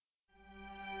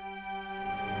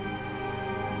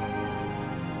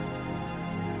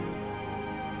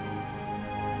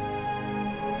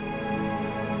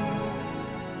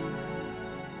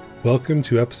Welcome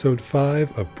to Episode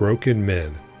 5 of Broken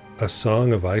Men, a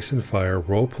Song of Ice and Fire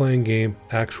role-playing game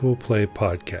actual play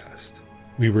podcast.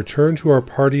 We return to our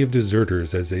party of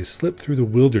deserters as they slip through the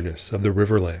wilderness of the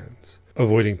Riverlands,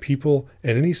 avoiding people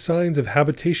and any signs of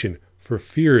habitation for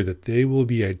fear that they will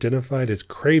be identified as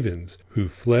cravens who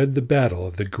fled the Battle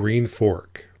of the Green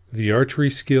Fork. The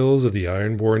archery skills of the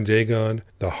Ironborn Dagon,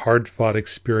 the hard-fought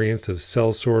experience of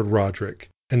Sellsword Roderick,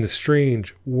 and the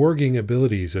strange, warging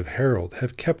abilities of Harold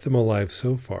have kept them alive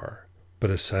so far,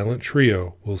 but a silent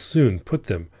trio will soon put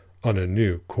them on a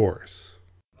new course.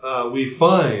 We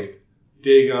find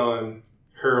Dagon,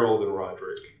 Harold, and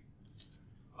Roderick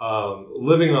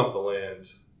living off the land,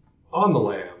 on the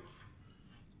lam,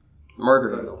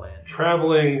 murdering the land,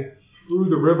 traveling through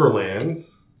the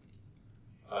Riverlands,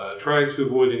 trying to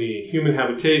avoid any human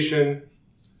habitation.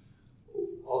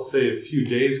 I'll say a few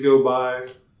days go by.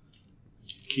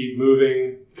 Keep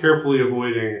moving, carefully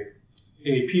avoiding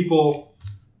any people,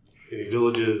 any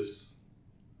villages,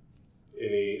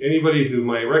 anybody who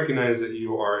might recognize that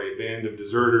you are a band of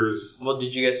deserters. Well,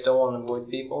 did you guys still want to avoid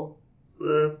people?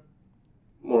 More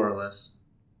or less.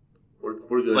 We're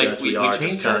good. Like we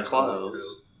changed our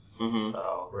clothes. Mm-hmm.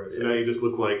 So now you just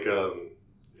look like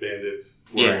bandits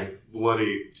wearing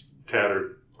bloody,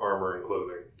 tattered armor and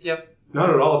clothing. Yep. Not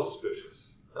at all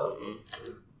suspicious.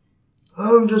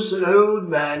 I'm just an old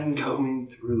man coming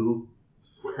through.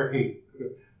 Wearing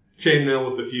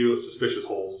chainmail with a few suspicious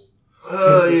holes.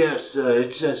 Oh, yes,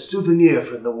 it's a souvenir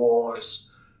from the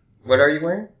wars. What are you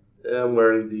wearing? I'm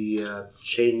wearing the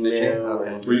chainmail.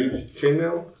 Okay. Were you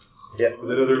chainmail? Yeah.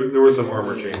 There were some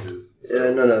armor changes.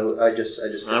 No, I just.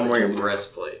 I'm wearing a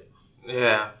breastplate.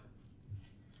 Yeah.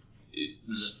 You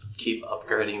just keep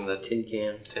upgrading the tin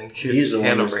can. He's the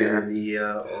one who's getting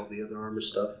all the other armor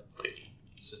stuff.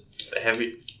 It's just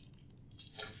heavier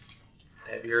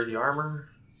the armor.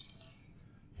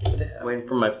 Waiting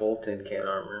for my full tin can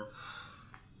armor.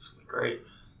 It's gonna be great.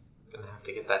 Gonna have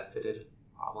to get that fitted,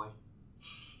 probably.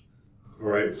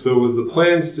 Alright, so was the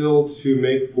plan still to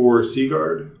make for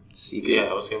Seaguard? Yeah,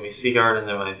 it was gonna be Seaguard, and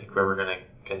then I think we were gonna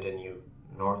continue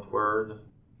northward.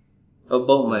 A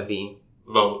boat might be.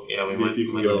 Boat, yeah, we might. See if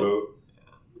you can get a boat.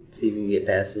 See if we can get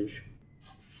passage.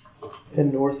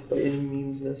 And north by any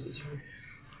means necessary.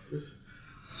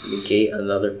 Negate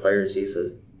another player's use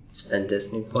of spend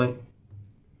destiny point.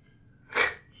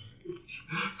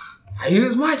 I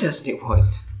use my destiny point.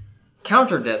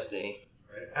 Counter destiny.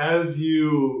 As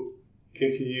you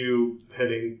continue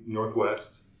heading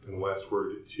northwest and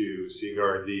westward to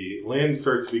Seaguard, the land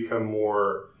starts to become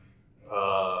more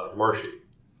marshy.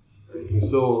 You can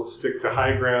still stick to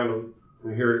high ground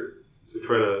from here to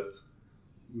try to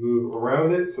move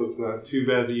around it, so it's not too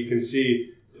bad. But you can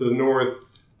see to the north,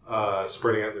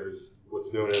 spreading out, there's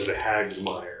what's known as the Hag's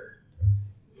Mire.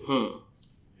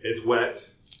 It's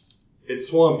wet, it's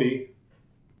swampy,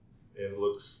 and it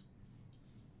looks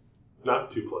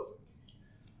not too pleasant.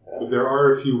 But there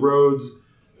are a few roads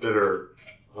that are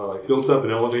built up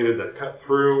and elevated that cut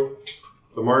through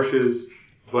the marshes,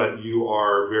 but you'll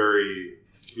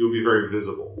be very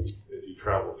visible if you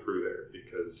travel through there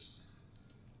because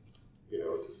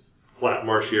it's a flat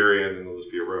marshy area and then there'll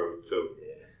just be a road. So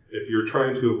if you're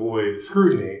trying to avoid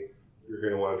scrutiny, you're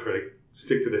going to want to try to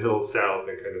stick to the hills south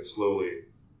and kind of slowly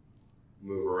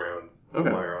move around the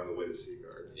mire on the way to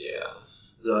Seaguard. Yeah.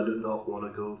 I do not want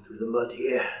to go through the mud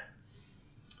here.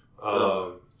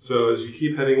 So as you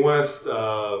keep heading west,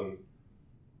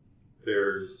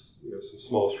 there's some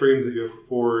small streams that you have to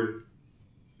ford.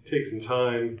 Take some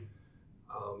time.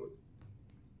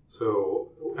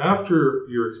 So after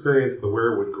your experience at the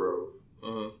Werewood Grove,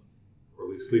 or at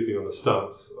least sleeping on the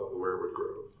stumps of the Werewood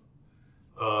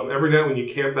Grove, every night when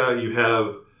you camp out, you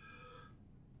have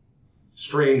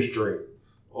strange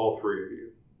dreams, all three of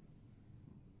you.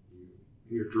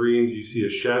 In your dreams, you see a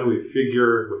shadowy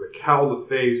figure with a cowled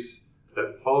face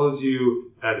that follows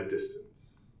you at a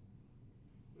distance.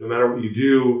 No matter what you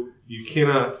do, you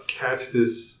cannot catch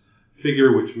this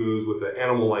figure which moves with an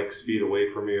animal-like speed away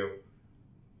from you,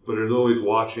 but is always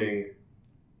watching,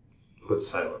 but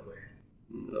silently.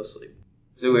 No sleep.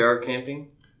 So we are camping?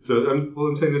 So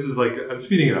I'm saying this is I'm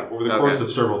speeding it up over the course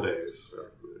of several days.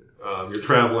 You're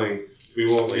traveling. We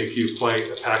won't make you fight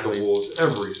a pack of wolves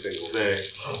every single day.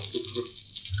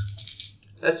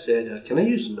 That said, can I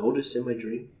use notice in my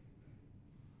dream?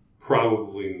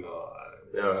 Probably not.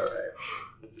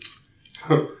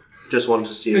 Alright. Just wanted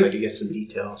to see if I could get some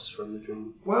details from the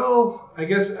dream. Well, I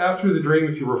guess after the dream,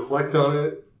 if you reflect on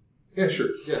it, yeah, sure.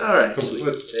 Yeah. Alright,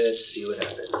 let's see what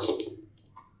happens.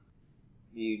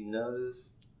 You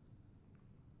noticed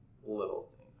little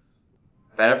things.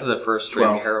 But after the first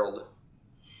dream, Harold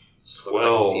Just looks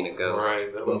like he's seen a ghost.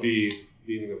 Alright, that would be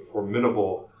being a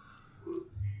formidable.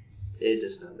 It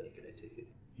does not make it, I take it.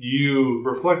 You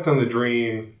reflect on the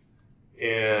dream,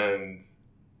 and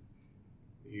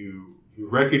you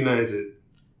recognize it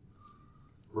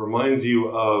reminds you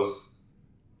of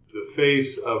the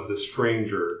face of the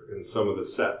stranger in some of the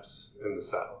septs in the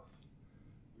south.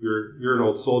 You're an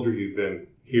old soldier. You've been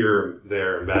here and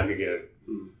there and back again.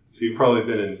 So you've probably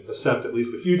been in a sept at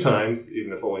least a few times,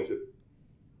 even if only to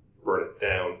burn it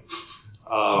down.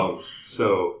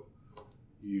 So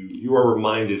you are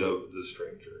reminded of the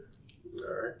stranger. All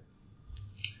right.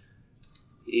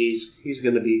 He's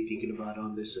going to be thinking about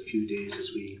on this a few days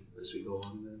as we go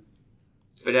on then.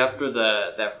 But after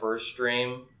that first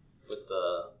dream with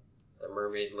the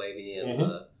mermaid lady and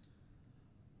the,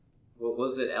 what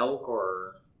was it, elk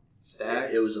or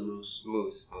stag? It was a moose.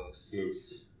 Moose.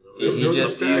 He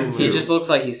just looks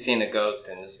like he's seen a ghost,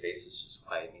 and his face is just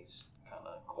white, and he's kind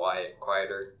of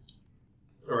quieter.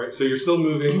 All right, so you're still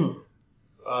moving,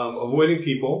 avoiding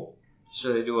people.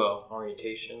 Should I do a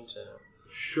orientation to?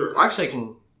 Sure. Well, actually, I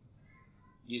can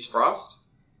use frost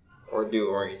or do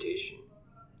orientation.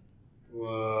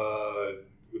 I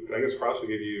guess frost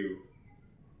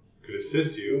could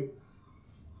assist you.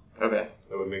 Okay.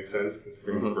 That would make sense,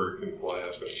 considering the bird can fly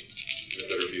up and get a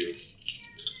better view.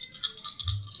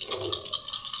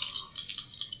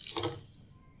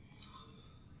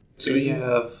 So we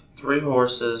have 3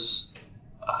 horses,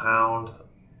 a hound,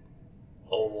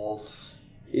 a wolf.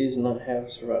 He does not have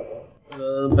survival.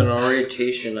 But in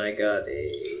orientation, I got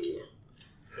a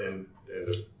And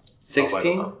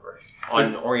 16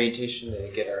 on orientation to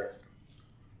get our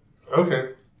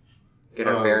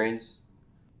bearings.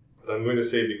 I'm going to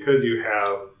say because you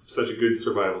have such a good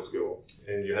survival skill,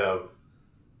 and you have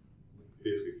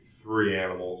basically 3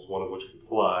 animals, one of which can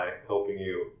fly, helping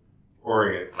you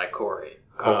orient. My cohort.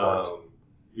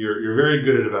 You're very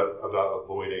good at about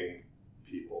avoiding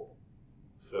people.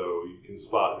 So you can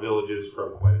spot villages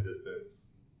from quite a distance.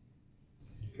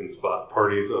 You can spot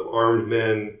parties of armed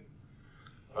men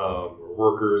or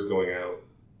workers going out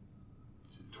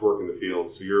to work in the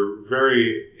field. So you're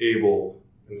very able,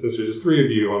 and since there's just 3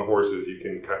 of you on horses, you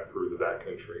can cut through the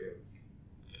backcountry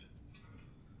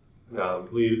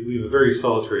and lead a very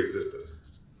solitary existence.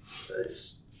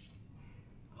 Nice.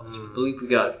 I believe we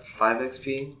got 5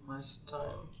 XP last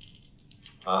time.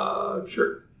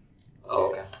 Sure. Oh,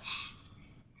 okay.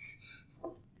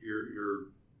 Your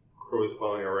crow is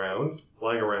flying around,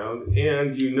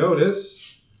 and you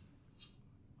notice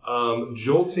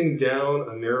jolting down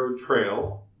a narrow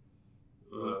trail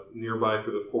nearby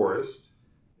through the forest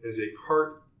is a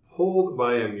cart pulled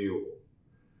by a mule.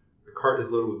 The cart is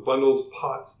loaded with bundles,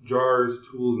 pots, jars,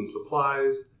 tools, and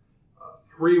supplies.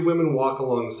 3 women walk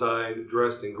alongside,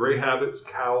 dressed in gray habits,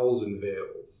 cowls, and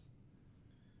veils.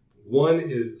 One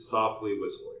is softly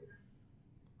whistling.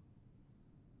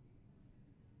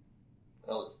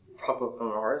 I'll pop up from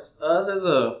the horse. There's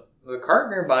a cart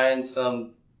nearby and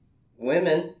some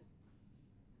women.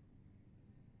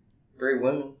 3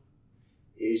 women.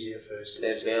 Easier first. They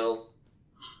have veils.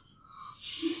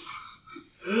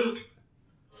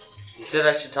 He said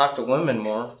I should talk to women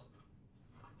more.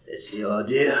 That's the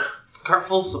idea. Cart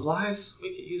full of supplies.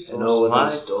 We could use some And more all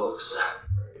of supplies. these dogs.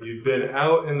 You've been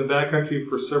out in the backcountry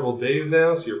for several days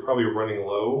now, so you're probably running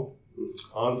low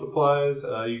on supplies.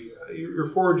 You're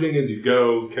foraging as you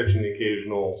go, catching the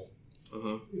occasional,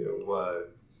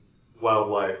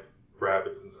 wildlife,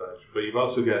 rabbits and such. But you've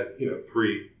also got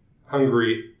 3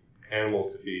 hungry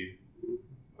animals to feed,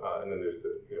 and then there's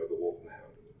the wolf and the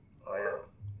hound. Oh yeah,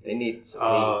 they need some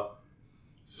meat.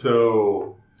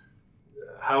 So,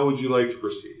 how would you like to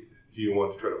proceed? Do you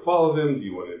want to try to follow them? Do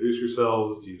you want to introduce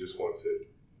yourselves? Do you just want to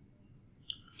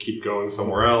keep going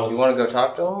somewhere else? You want to go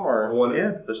talk to them, or?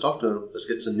 Yeah, let's talk to them. Let's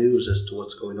get some news as to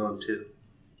what's going on, too.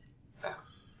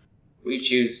 We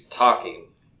choose talking.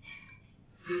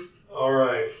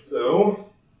 Alright,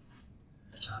 so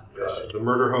the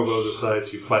murder hobo decides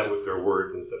to fight with their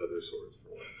words instead of their swords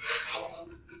for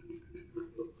once.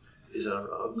 Is that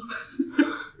wrong?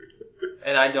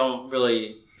 And I don't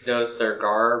really notice their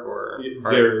garb or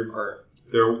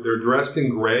they're dressed in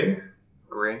gray.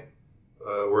 Gray?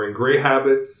 Wearing gray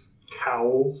habits,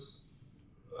 cowls,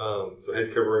 so head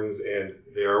coverings, and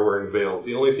they are wearing veils.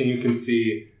 The only thing you can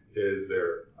see is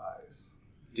their eyes.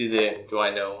 Do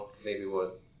I know maybe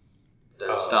what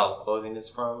their style of clothing is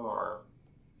from, or?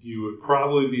 You would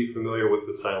probably be familiar with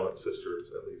the Silent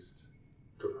Sisters, at least.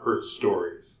 You've heard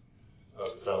stories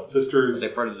of the Silent Sisters. Are they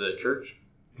part of the church?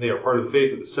 They are part of the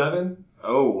Faith of the Seven.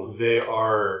 Oh. They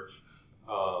are...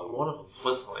 one of them's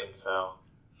whistling, so...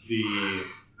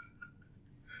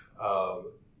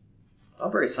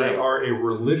 very They silent. are a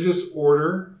religious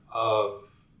order of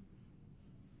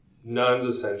nuns,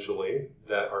 essentially,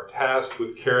 that are tasked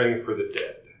with caring for the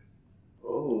dead.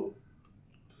 Oh.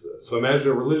 So imagine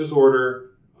a religious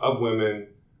order of women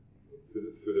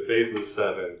through the faith of the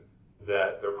seven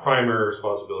that their primary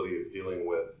responsibility is dealing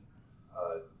with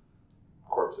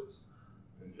corpses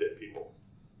and dead people.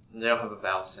 They don't have a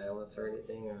vow of silence or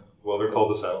anything? Or... Well, they're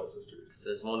called the Silent Sisters.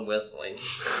 There's one whistling.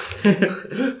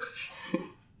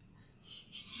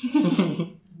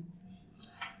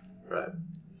 Right.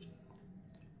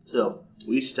 So,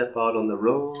 we step out on the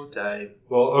road.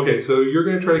 Well, okay, so you're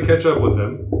going to try to catch up with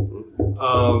them.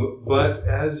 But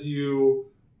as you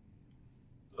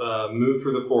move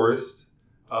through the forest,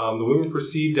 the women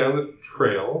proceed down the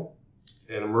trail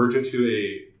and emerge into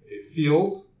a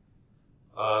field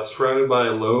surrounded by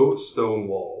low stone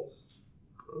walls.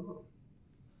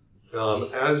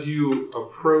 As you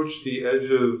approach the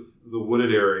edge of the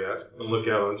wooded area and look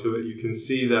out onto it, you can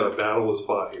see that a battle was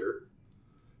fought here,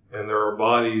 and there are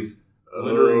bodies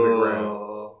littering the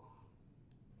ground.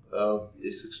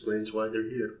 This explains why they're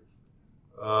here.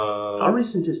 Um, How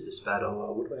recent is this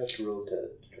battle? What do I have to roll to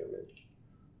determine?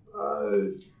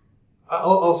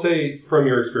 I'll say from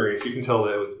your experience, you can tell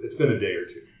that it's been a day or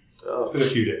two. Oh, It's been a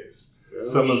few days. oh,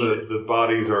 Some of shit. the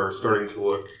bodies are starting to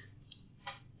look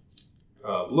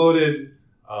bloated.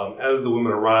 As the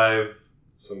women arrive,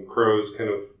 some crows kind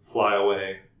of fly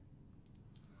away.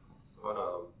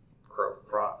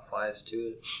 Crow flies to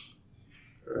it.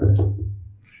 Right.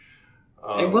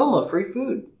 Hey, Wilma, free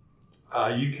food.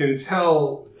 You can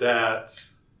tell that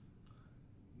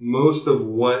most of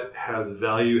what has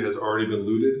value has already been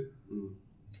looted.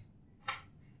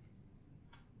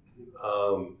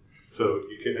 So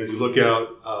you can, as you look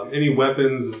out, any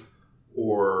weapons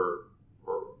or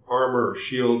armor or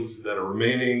shields that are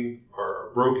remaining are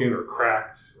broken or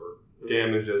cracked or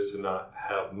damaged as to not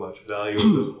have much value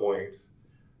at this point.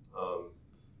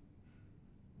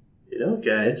 You know,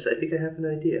 guys, I think I have an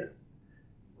idea.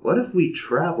 What if we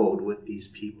traveled with these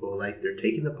people, like they're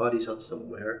taking the bodies out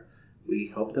somewhere, we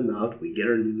help them out, we get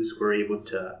our news, we're able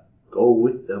to go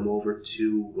with them over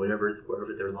to wherever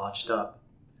they're lodged up.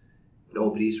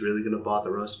 Nobody's really going to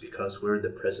bother us because we're in the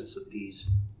presence of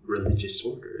these religious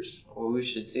orders. Well, we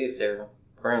should see if they're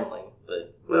friendly,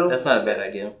 but Well, that's not a bad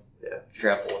idea. Yeah.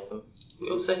 Travel with them.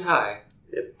 Go say hi.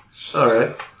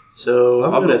 alright. So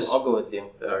I'll go with you.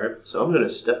 Alright, so I'm gonna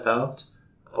step out,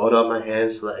 hold out my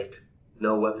hands like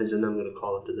no weapons, and I'm gonna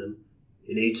call out to them.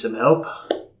 You need some help?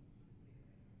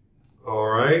 All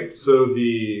right. So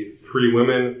the three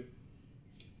women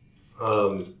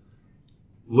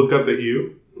look up at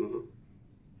you. Mhm.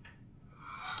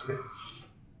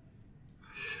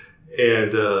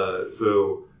 And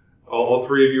so all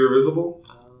three of you are visible?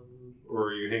 Or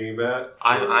are you hanging back?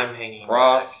 I'm hanging.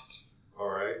 Frost, All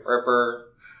right. Ripper.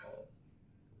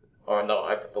 Oh no,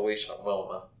 I put the leash on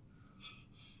Wilma.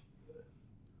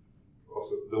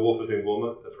 Also, the wolf is named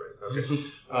Wilma? That's right. Okay.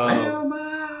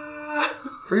 Wilma!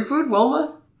 Free food,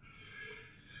 Wilma?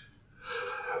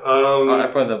 Um, I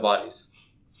put in the bodies.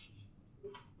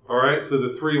 all right. So the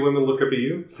three women look up at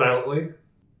you silently.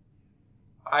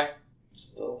 I'm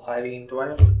still hiding. Do I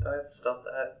have to stuff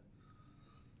that?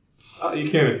 You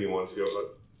can if you want to.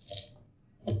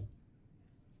 But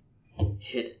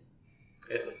Hit.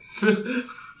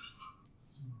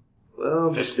 Well,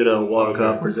 I'm just gonna walk Okay.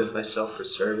 up, present myself for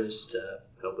service to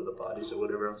help with the bodies or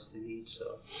whatever else they need,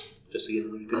 so just to get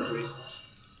them in good graces.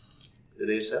 Do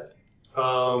they accept?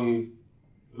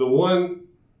 The one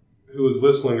who was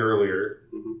whistling earlier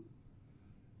Mhm.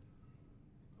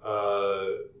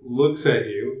 looks at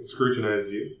you,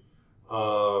 scrutinizes you,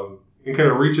 and kind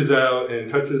of reaches out and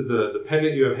touches the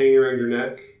pendant you have hanging around your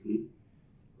neck,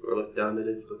 Or look down at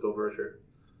it, look over at her.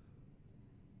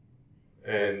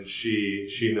 and she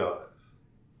nods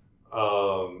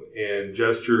and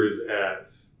gestures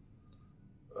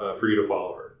for you to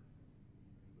follow her.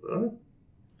 Alright.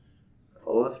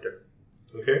 Follow after.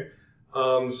 Okay.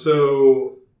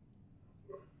 So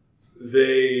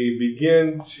they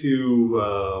begin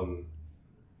to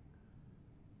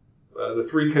the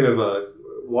three kind of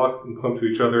walk and clump to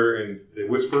each other, and they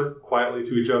whisper quietly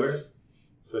to each other,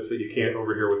 such that you can't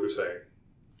overhear what they're saying.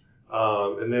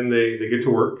 And then they get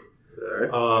to work.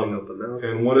 Alright. I help them out.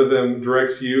 And one of them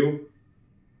directs you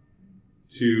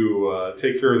to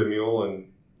take care of the mule and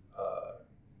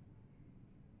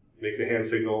makes a hand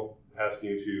signal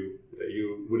asking you that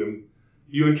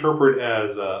you interpret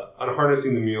as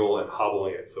unharnessing the mule and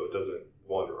hobbling it so it doesn't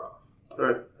wander off.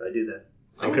 Alright, I do that.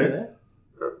 Okay.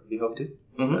 You help too?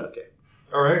 Mm-hmm. Okay.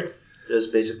 All right.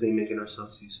 Just basically making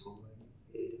ourselves useful.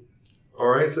 All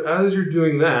right. So as you're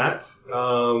doing that,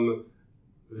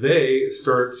 they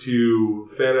start to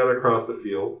fan out across the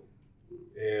field.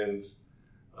 And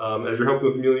as you're helping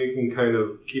with the meal, you can kind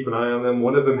of keep an eye on them.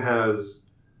 One of them has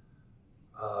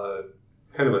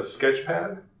kind of a sketch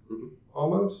pad,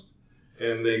 almost.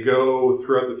 And they go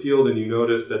throughout the field, and you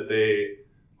notice that they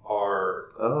are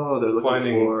they're looking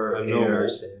finding for a noble. hair,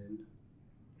 sand.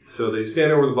 So they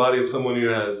stand over the body of someone who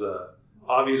has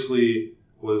obviously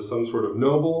was some sort of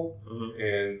noble,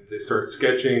 and they start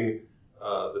sketching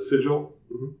the sigil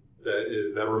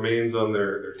that remains on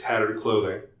their tattered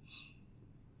clothing.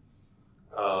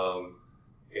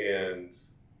 And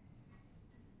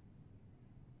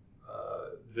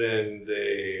then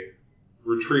they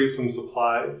retrieve some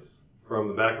supplies from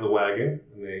the back of the wagon,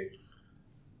 and they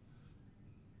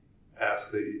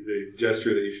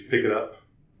gesture that you should pick it up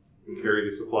and carry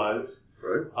the supplies.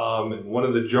 Right. And one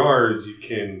of the jars, you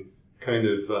can kind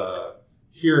of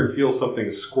hear and feel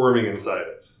something squirming inside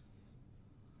it.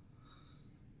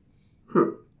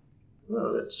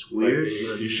 Well, that's weird.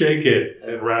 Like you shake it,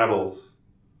 it rattles,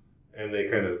 and they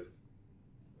kind of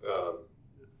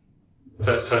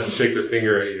tut and shake their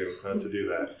finger at you not to do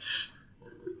that.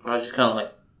 I was just kind of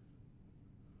like,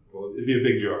 Well, it'd be a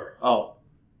big jar. oh.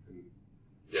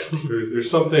 Yeah, there's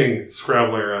something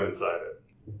scrabbling around inside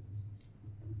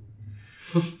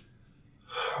it.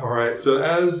 All right, so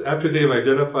after they've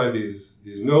identified these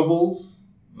nobles,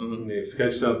 and they've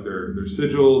sketched out their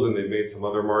sigils, and they've made some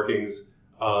other markings,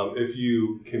 if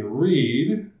you can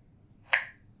read,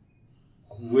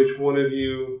 which one of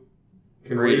you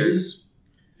can Readers?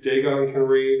 read? Dagon can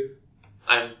read.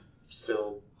 I'm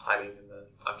still hiding in the.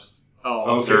 I'm just.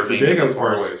 Oh, Okay, so observing Dagon's the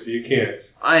far forest. away, so you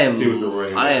can't I see what they're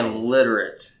writing I down. am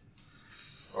literate.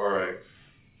 All right.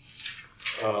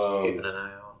 Keeping an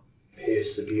eye out.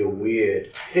 Appears to be a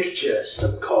weird picture of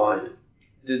some kind.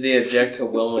 Do they object to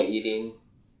Wilma eating?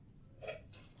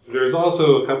 There's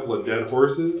also a couple of dead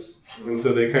horses, and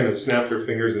so they kind of snap their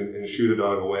fingers and shoo the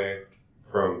dog away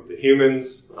from the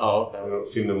humans. Oh, I okay. don't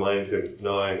seem to mind him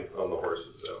gnawing on the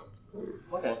horses,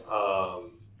 though. Okay.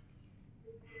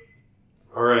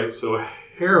 All right, so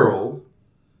Harold,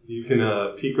 you can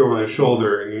peek over their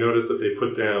shoulder, and you notice that they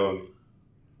put down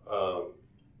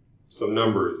some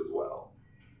numbers as well,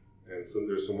 and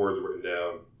there's some words written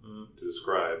down to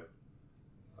describe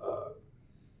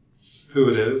who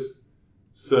it is.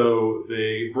 So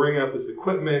they bring out this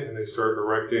equipment and they start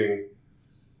erecting.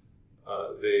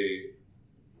 They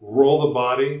roll the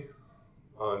body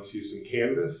onto some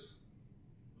canvas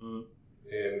and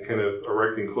kind of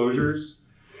erect enclosures.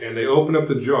 And they open up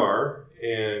the jar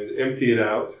and empty it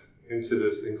out into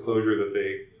this enclosure that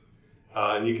they.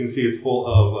 And you can see it's full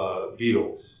of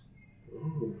beetles.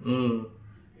 And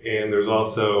there's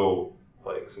also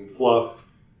like some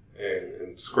fluff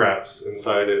and scraps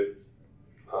inside it.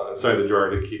 Inside the jar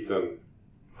to keep them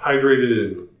hydrated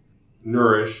and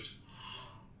nourished.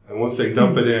 And once they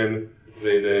dump it in,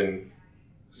 they then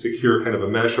secure kind of a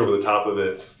mesh over the top of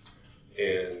it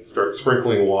and start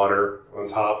sprinkling water on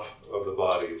top of the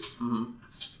bodies.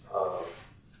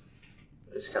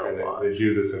 It's kind And of they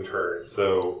do this in turn.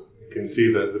 So you can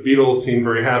see that the beetles seem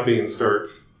very happy and start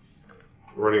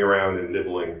running around and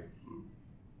nibbling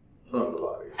on the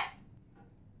bodies.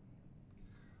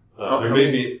 There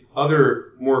may be other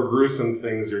more gruesome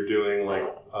things you're doing, like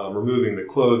removing the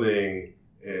clothing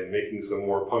and making some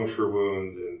more puncture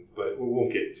wounds, but we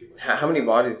won't get into it. How many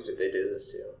bodies did they do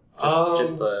this to?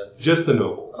 Just the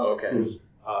nobles. Oh, okay.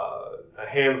 A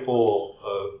handful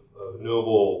of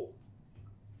noble,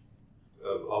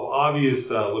 of obvious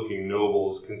looking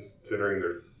nobles, considering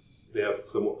they have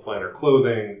somewhat finer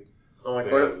clothing. I'm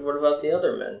like, what about the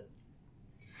other men?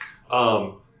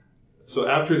 So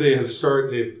after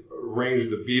they've arranged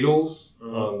the beetles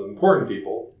on the important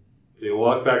people, they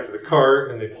walk back to the cart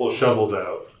and they pull shovels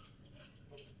out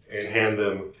and hand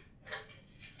them.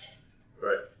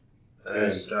 Right.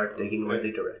 And start digging where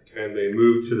they direct. And they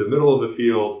move to the middle of the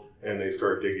field and they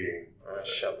start digging.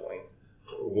 Shoveling.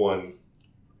 One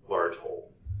large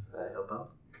hole. I help out.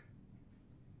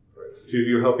 Right, so two of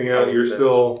you are helping out. You're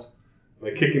still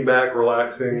like kicking back,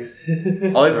 relaxing.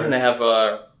 I'll even have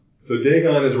So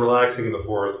Dagon is relaxing in the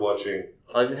forest, watching.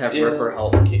 I'll even have Ripper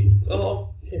help. Keep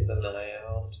an eye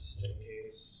out just in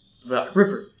case.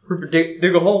 Ripper, dig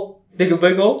a hole. Dig a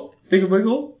big hole. Dig a big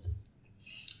hole.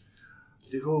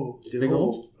 Dig hole. Dig Dig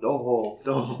hole. No hole.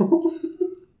 No hole.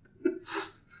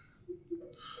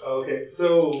 Okay,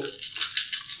 so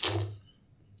just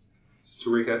to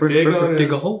recap, Ripper, Dagon dig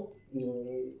is a hole.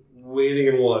 waiting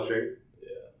and watching.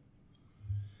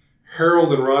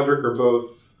 Harold and Roderick are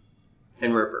both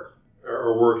And Ripper.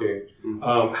 are working.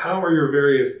 How are your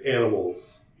various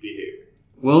animals behaving?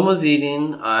 Wilma's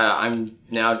eating. I'm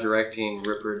now directing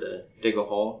Ripper to dig a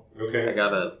hole. Okay. I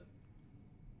got a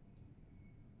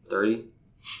 30.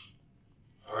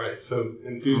 All right. So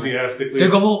enthusiastically.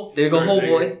 Dig a hole, start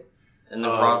boy. digging. And the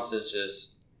Frost is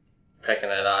just pecking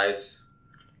at eyes.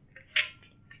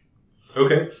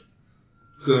 Okay.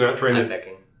 So they're not trying I'm to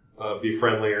pecking. be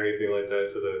friendly or anything like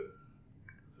that to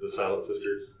the Silent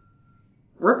Sisters.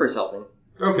 Ripper's helping.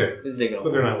 Okay. He's digging a hole.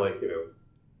 But they're not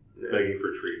begging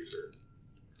for treats or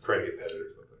trying to get petted or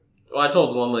something. Well, I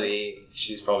told Wilma to eat.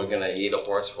 She's probably going to eat a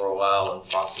horse for a while, and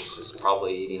Frost is just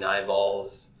probably eating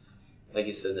eyeballs. Like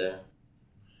you said there.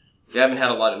 They haven't had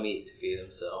a lot of meat to feed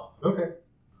him, so. Okay.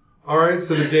 All right,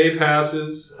 so the day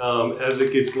passes. As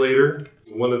it gets later,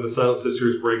 one of the Silent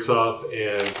Sisters breaks off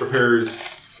and prepares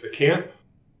a camp.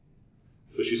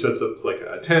 So she sets up like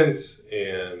a tent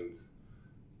and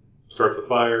starts a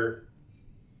fire,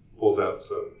 pulls out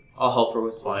some I'll help her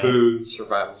with my food.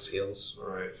 survival skills. All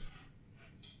right.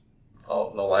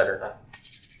 Oh, no lighter.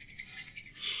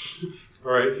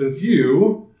 All right, since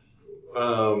you,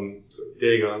 so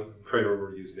Dagon, I'm trying to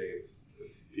remember to use names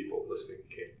since people listening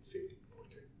can't see me.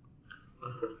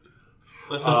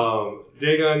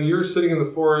 Dagon, you're sitting in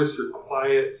the forest, you're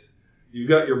quiet, you've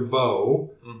got your bow,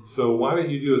 so why don't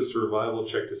you do a survival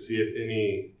check to see if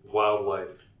any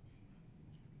wildlife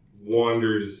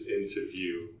wanders into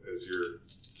view as you're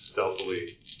stealthily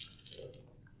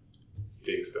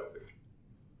being stealthy.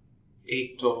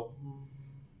 8 total.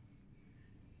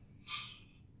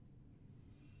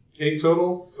 8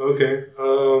 total? Okay.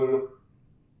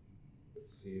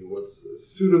 Let's see, what's a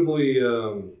suitably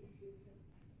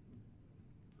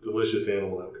delicious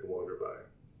animal that could wander by?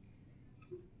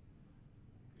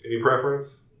 Any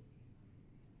preference?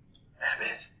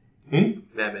 Mammoth.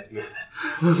 Mammoth.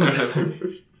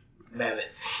 Mammoth.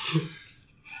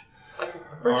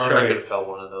 I'm All sure I right. could have felt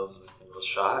one of those with a single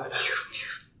shot.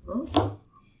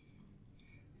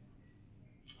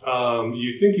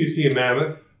 You think you see a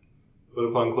mammoth, but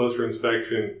upon closer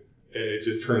inspection, it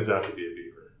just turns out to be a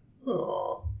beaver.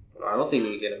 Oh. I don't think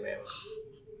we can get a mammoth.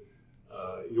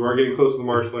 You are getting close to the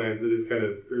marshlands. It is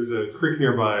there's a creek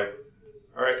nearby.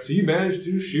 All right, so you managed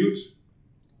to shoot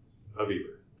a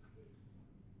beaver.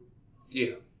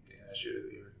 Yeah, I shoot a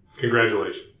beaver.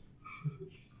 Congratulations.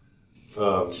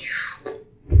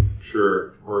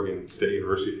 Sure, Oregon State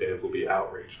University fans will be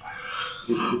outraged by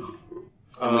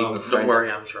that. Don't worry,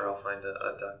 I'm sure I'll find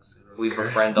a duck soon. We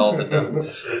befriend all the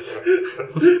ducks.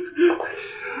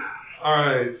 All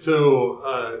right,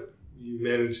 so you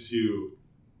managed to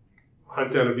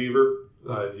hunt down a beaver.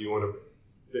 Do you want to?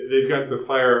 They've got the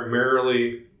fire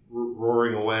merrily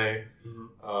roaring away,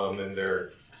 and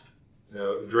they're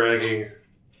dragging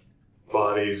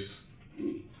bodies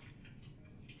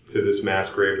to this mass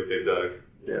grave that they've dug.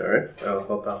 Yeah, all right. I'll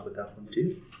help out with that one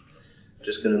too.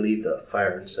 Just gonna leave the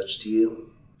fire and such to you.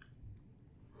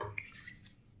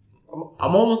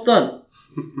 I'm almost done.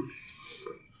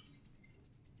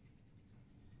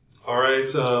 All right.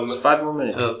 Just 5 more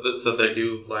minutes. So they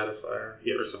do light a fire.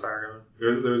 Yes. There's a fire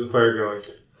going. There's a fire going.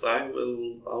 So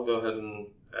I'll go ahead and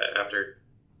after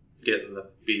getting the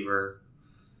beaver,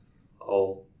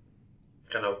 I'll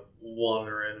kind of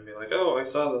wander in and be like, "Oh, I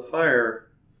saw the fire.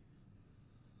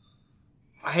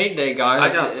 Hey, Dagon.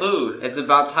 I got food. It's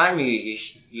about time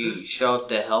you show up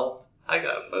to help. I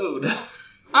got food."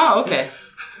 Oh, okay.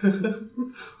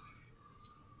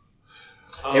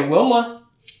 Hey, Wilma.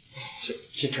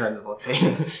 She turns and looks at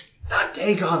you. Not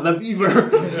Dagon, the beaver.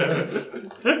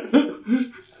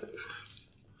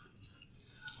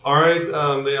 All right.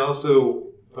 They also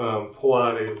pull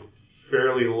out a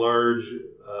fairly large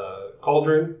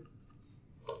cauldron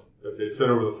that they set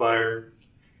over the fire,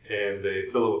 and they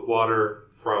fill it with water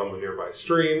from a nearby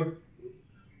stream.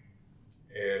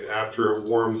 And after it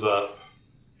warms up,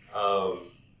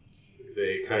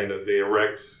 they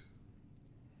erect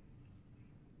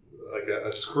like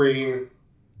a screen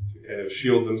to kind of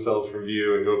shield themselves from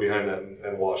view and go behind that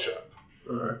and wash up.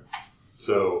 All right.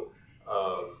 So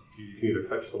you can either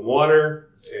fetch some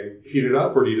water and heat it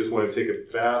up, or do you just want to take a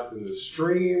bath in the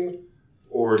stream,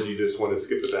 or do you just want to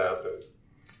skip the bath and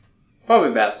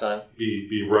Probably bath time.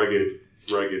 be rugged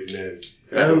men?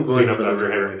 I'm going clean up for the after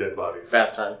river. handling dead bodies.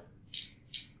 Bath time.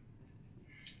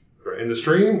 Right. In the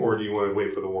stream, or do you want to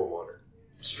wait for the warm water?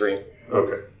 Stream.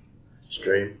 Okay.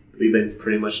 Stream. We've been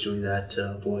pretty much doing that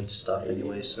to avoid stuff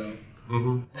anyway, so.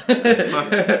 All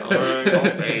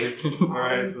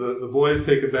right. So the boys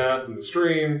take a bath in the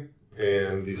stream,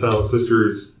 and the Silent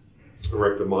Sisters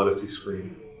erect a modesty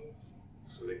screen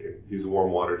so they can use the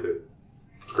warm water to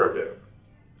scrub down.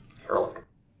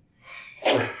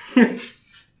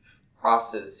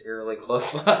 Frost is eerily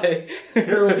close by.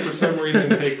 Harold, for some reason,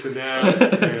 takes a nap,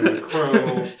 and the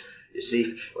crow... You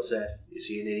see? What's that? You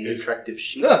see any attractive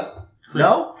sheep? No?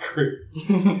 The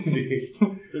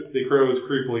crow is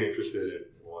creepily interested in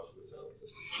watching the silent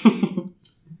system.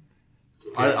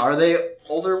 Okay. Are they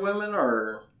older women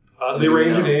or? They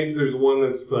range in age. There's one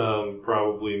that's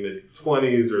probably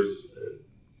mid-20s. There's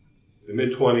the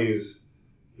mid-20s,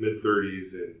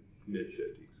 mid-30s, and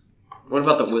mid-50s. What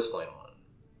about the whistling one?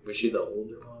 Was she the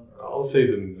older one? I'll say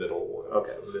the middle one.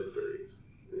 Okay. So mid-30s.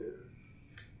 Yeah.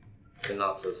 The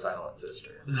not so silent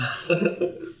sister.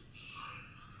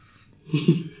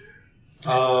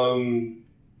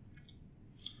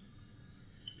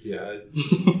 Yeah.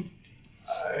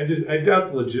 I doubt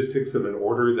the logistics of an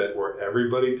order where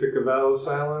everybody took a vow of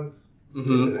silence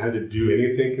and had to do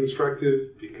anything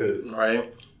constructive, because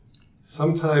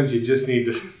sometimes you just need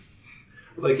to,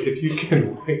 like, if you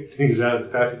can write things out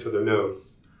and pass each other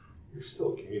notes, you're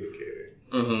still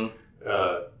communicating.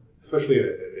 Especially at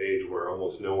an age where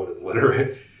almost no one is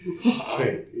literate.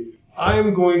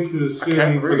 I'm going to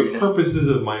assume, for the purposes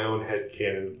of my own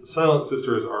headcanon, that the Silent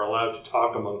Sisters are allowed to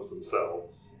talk amongst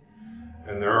themselves.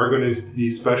 And there are going to be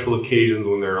special occasions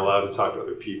when they're allowed to talk to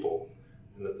other people.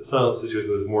 And that the Silent Sisters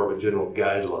is more of a general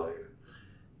guideline.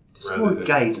 It's more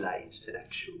guidelines than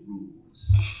actual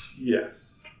rules.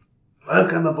 Yes.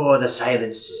 Welcome aboard the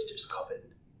Silent Sisters Coven.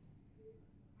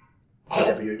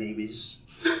 Whatever your name is.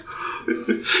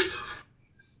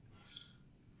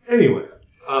 Anyway.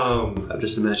 I'm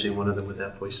just imagining one of them with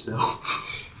that voice now.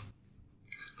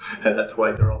 And that's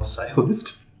why they're all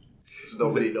silent.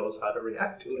 Nobody knows how to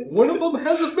react to it. One of them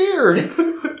has a beard.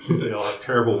 They all have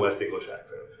terrible West English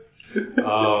accents.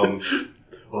 Oh,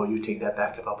 you take that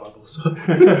back, Papa Bubbles.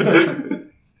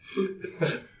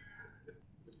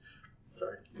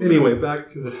 Sorry. Anyway, back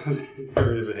to the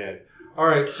narrative at hand. All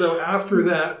right, so after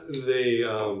that,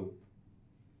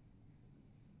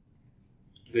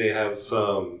 they have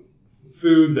some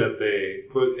food that they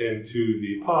put into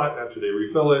the pot after they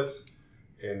refill it,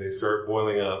 and they start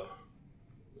boiling up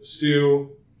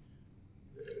stew.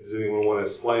 Does anyone want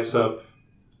to slice up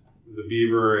the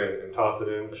beaver and toss it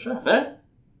in? Sure. Yeah.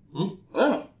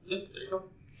 Yeah, there you go.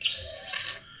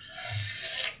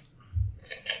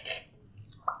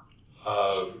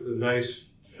 A nice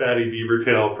fatty beaver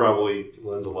tail probably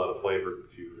lends a lot of flavor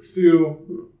to the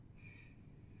stew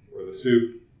or the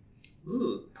soup.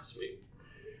 Sweet.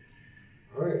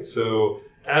 All right, so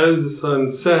as the sun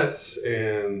sets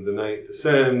and the night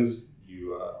descends,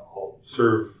 you all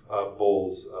serve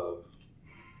bowls of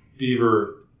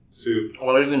beaver soup.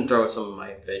 I'll even throw some of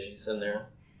my veggies in there.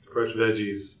 Fresh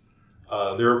veggies.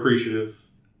 They're appreciative,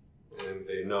 and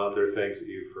they nod their thanks at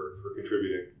you for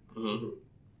contributing.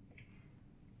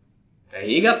 Hey,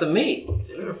 you got the meat.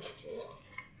 Yeah.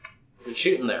 Good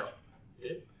shooting there.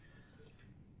 Yeah.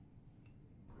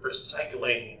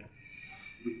 Recycling.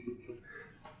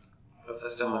 That's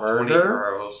still have 20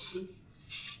 arrows.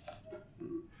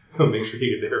 Make sure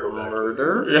you get the arrow back.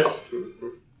 Murder. Yeah.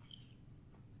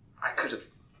 I could have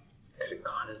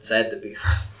gone inside the beaver.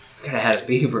 Could have had a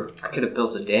beaver. I could have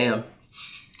built a dam.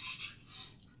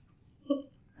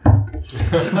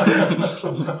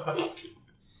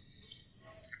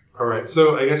 All right,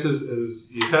 so I guess as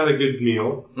you've had a good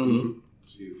meal, so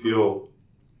you feel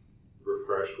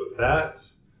refreshed with that,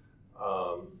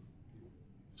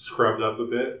 scrubbed up a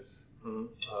bit. And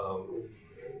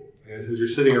as you're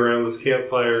sitting around this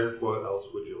campfire, what else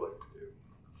would you like to do?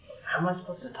 How am I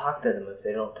supposed to talk to them if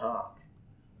they don't talk?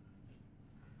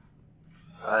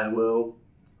 I will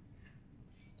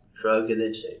shrug and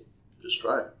then say, just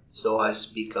try. So I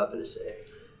speak up and say,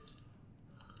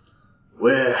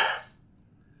 well,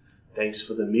 thanks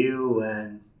for the meal,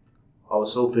 and I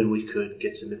was hoping we could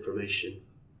get some information.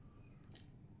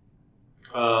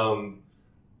 The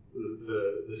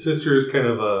sisters kind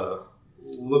of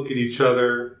look at each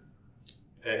other,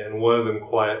 and one of them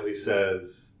quietly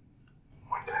says,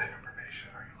 "What kind of information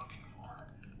are you looking for?"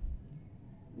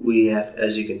 We have,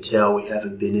 as you can tell, we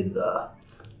haven't been in the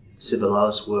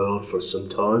civilized world for some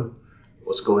time.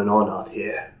 What's going on out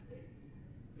here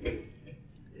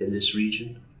in this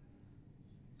region?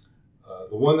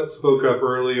 The one that spoke up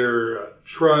earlier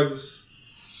shrugs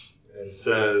and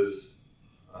says,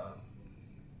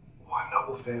 one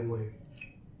noble family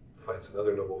fights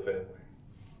another noble family,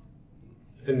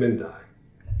 and men die.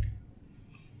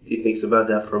 He thinks about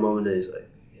that for a moment and he's like,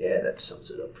 yeah, that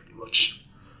sums it up pretty much.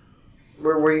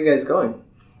 Where are you guys going?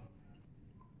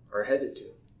 Or headed to?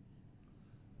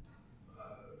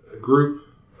 A group.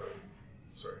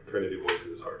 Sorry, trying to do voices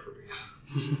is hard for me.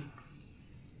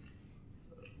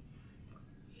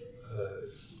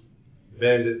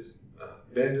 Bandits,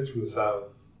 Bandits from the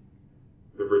south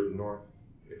have ridden north.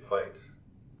 They fight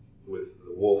with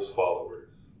the wolf's followers.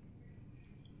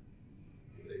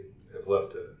 They have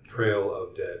left a trail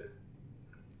of dead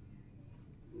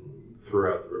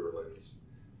throughout the Riverlands.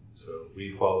 So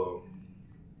we follow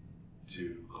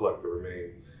to collect the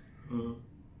remains, to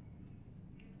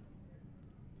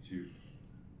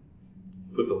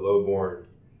put the lowborn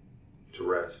to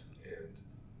rest and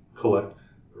collect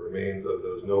the remains of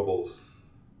those nobles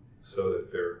so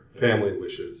that their family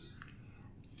wishes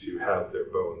to have their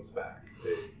bones back.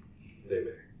 They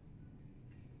may.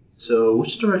 So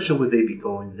which direction would they be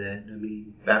going then? I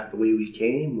mean, back the way we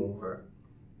came, or?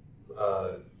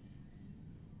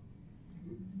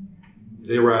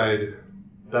 They ride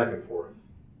back and forth.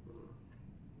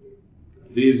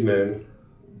 These men,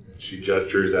 she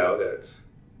gestures out at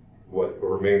what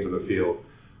remains of the field,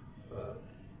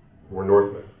 were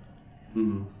Northmen.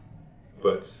 Mm-hmm.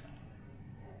 But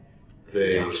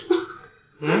they...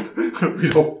 we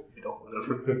don't want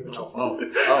to...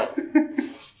 Oh.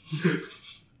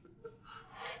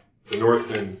 The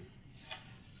Northmen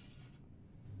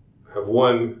have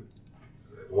won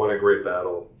a great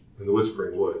battle in the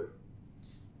Whispering Wood,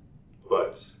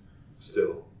 but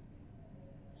still,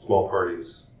 small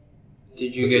parties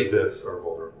Did such as this are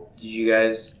vulnerable. Did you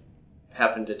guys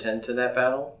happen to tend to that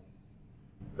battle?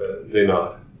 They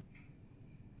nod.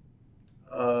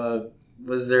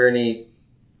 Was there any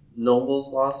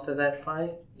nobles lost to that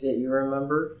fight that you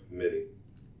remember? Many.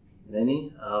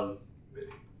 Many?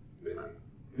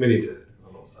 Many dead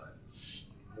on all sides.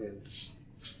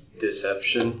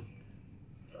 Deception.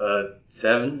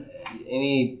 7.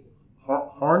 Any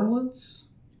Hornwoods?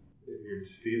 You're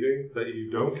deceiving that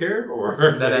you don't care,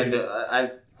 or That I do.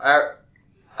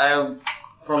 I am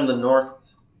from the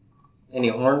north.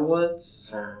 Any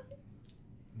Hornwoods? Or?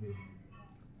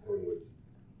 Hornwoods.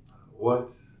 What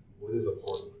is a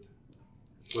Hornwood?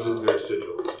 What is their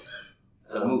sigil?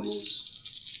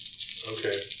 Moose.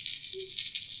 Okay.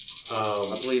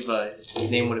 I believe his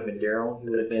name would have been Daryl. He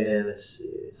would have been Okay, let's see.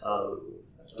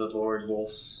 the Lord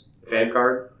Wolf's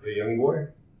vanguard. A young boy?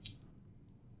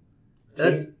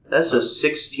 That's a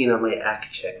 16 on my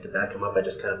act check. To back him up, I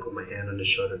just kind of put my hand on his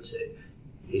shoulder and say,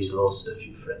 he's lost a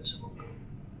few friends among them.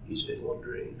 He's been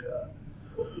wondering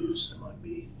what news there might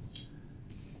be.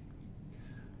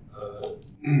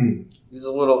 He's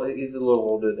a little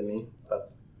older than me,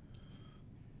 but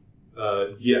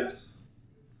Yes.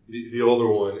 The older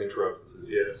one interrupts and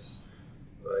says, yes.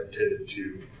 I tended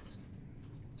to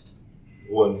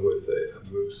one with a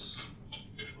moose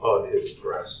on his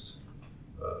breast.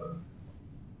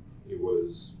 He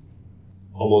was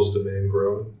almost a man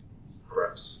grown,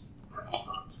 perhaps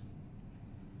not.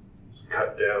 He was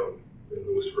cut down in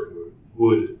the Whispering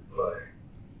Wood by,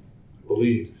 I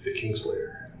believe, the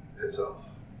Kingslayer himself,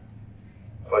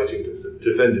 fighting to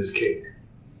defend his king.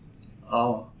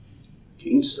 oh,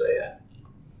 Kingslayer.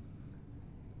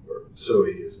 Or so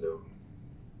he is known.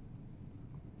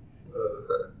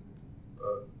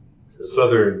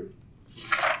 Southern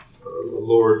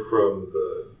lord from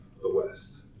the west.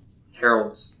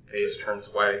 Harold's face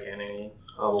turns white again, and he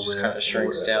just kind of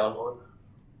shrinks down.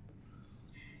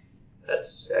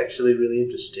 That's actually really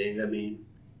interesting. I mean,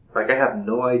 I have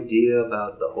no idea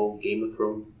about the whole Game of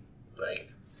Thrones,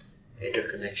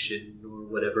 interconnection or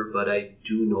whatever, but I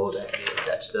do know that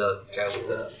that's the guy with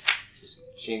the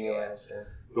Jamie Lannister.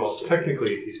 Well,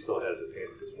 technically, he still has his hand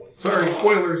at this point. Sorry,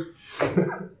 spoilers!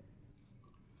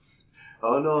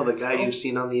 Oh no, the guy you've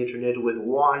seen on the internet with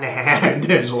one hand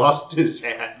has lost his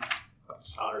hand. I'm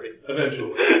sorry.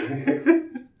 Eventually.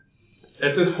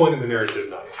 At this point in the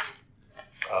narrative, not.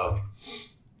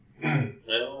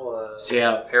 So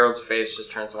yeah, Harold's face just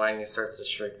turns white and he starts to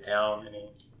shrink down, and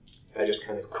I just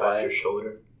kind of clap your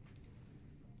shoulder.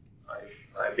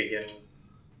 I begin.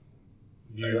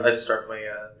 I start my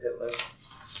hit list.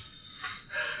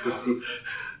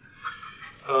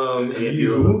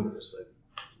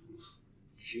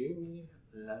 Jamie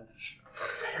Lannister.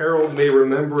 Harold may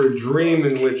remember a dream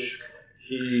in which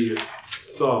he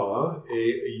saw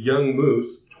a young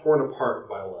moose torn apart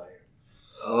by lions.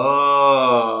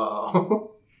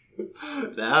 Oh,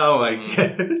 now I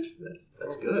get it.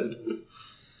 That's good.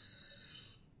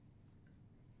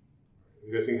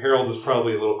 I'm guessing Harold is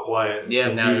probably a little quiet and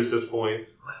subdued at this point.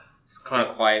 He's kind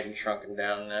of quiet and shrunken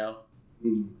down now.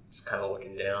 Just kind of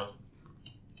looking down.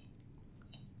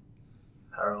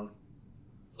 Harold,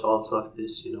 times like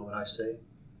this, you know what I say?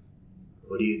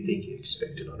 What do you think you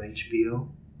expected on HBO?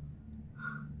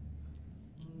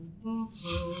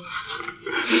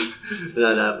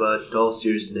 No, but all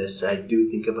seriousness, I do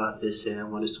think about this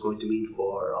and what it's going to mean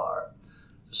for our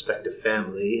respective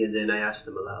family, and then I asked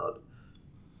them aloud,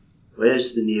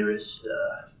 Where's the nearest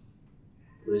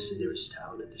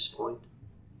town at this point?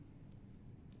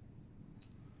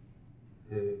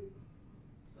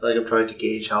 Like I'm trying to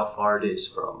gauge how far it is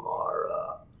from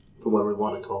from where we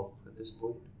want to go at this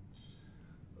point.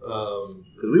 Because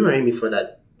we were aiming for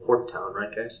that port town,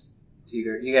 right, guys?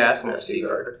 Seagard. You can ask him Yeah, at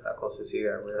Seagard. How close to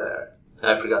Seagard we are.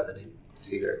 I forgot the name.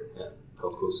 Seagard. Yeah. How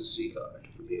close is Seagard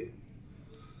from here?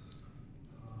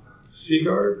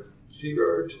 Seagard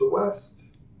to the west,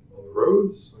 on the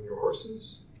roads, on your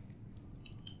horses.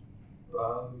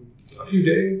 A few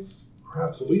days,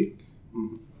 perhaps a week.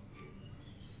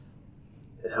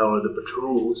 And how are the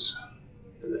patrols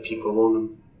and the people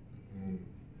on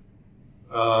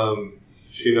them?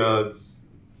 She nods.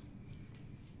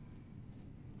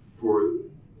 For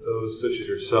those such as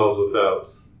yourselves without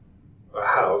a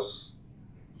house,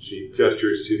 she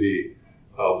gestures to the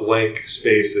blank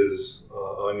spaces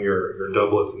on your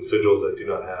doublets and sigils that do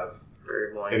not have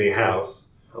Very blank. any house.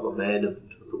 I'm a man of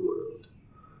the world.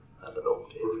 I belong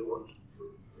to everyone.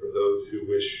 For those who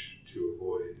wish to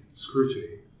avoid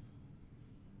scrutiny,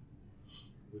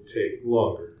 it would take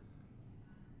longer.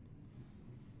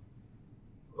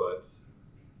 But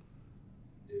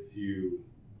if you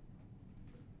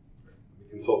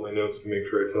consult my notes to make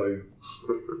sure I tell you,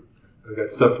 I've got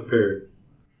stuff prepared.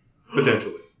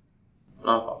 Potentially.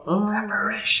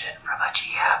 Preparation from a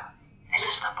GM. This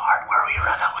is the part where we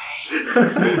run away.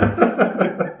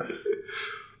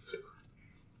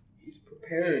 He's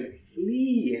prepared.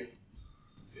 Flee.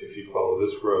 If you follow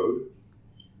this road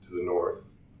to the north,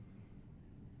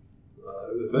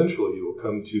 eventually you will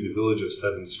come to the village of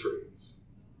Seven Streams.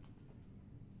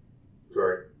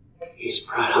 Sorry. He's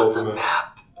brought out the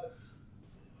map.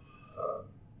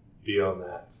 Beyond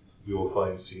that, you will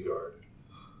find Seagard.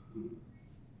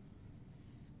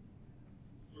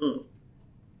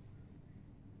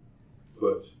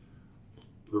 But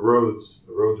the roads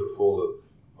are full of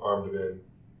armed men,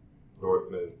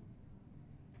 Northmen,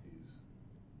 these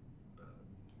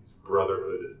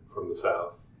brotherhood from the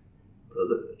south.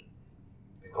 Brotherhood.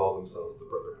 They call themselves the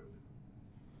Brotherhood.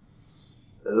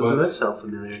 Doesn't that sound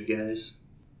familiar, guys?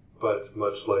 But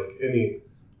much like any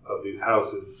of these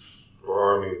houses or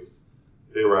armies,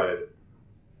 they ride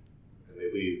and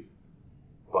they leave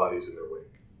bodies in their wake.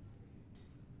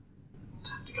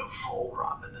 Time to go full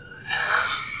Robin Hood.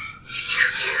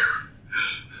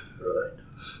 Right.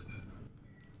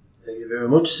 Thank you very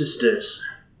much, sisters.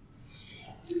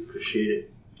 Appreciate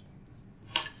it.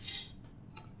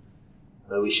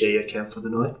 We share your camp for the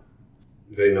night?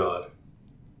 They nod.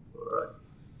 Alright.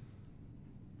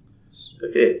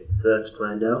 Okay, so that's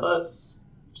planned out. Let's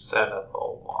set up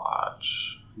a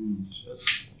watch.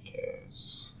 Just in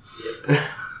case.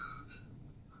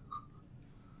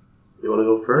 You want to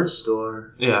go first,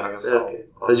 or? Yeah, I guess Okay.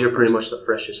 Because you're pretty much the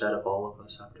freshest out of all of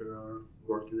us after our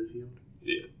work in the field.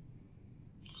 Yeah.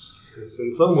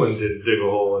 Since someone did dig a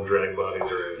hole and drag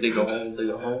bodies around. Dig a hole, dig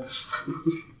a hole.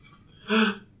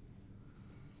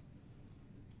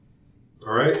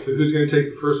 Alright, so who's going to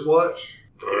take the first watch?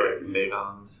 Alright.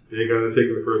 Dagon. Dagon is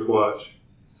taking the first watch.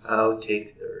 I'll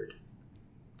take third.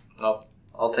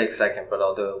 I'll take second, but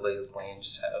I'll do it lazily and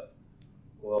just have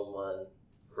Wilma and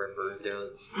Ripper do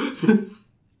it.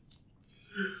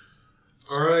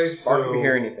 Alright, Mark, if so you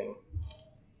hear anything.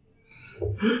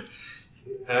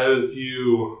 as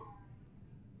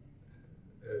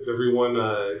everyone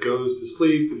goes to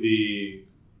sleep, the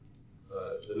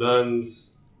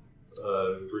nuns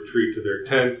retreat to their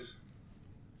tent,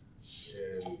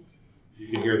 and you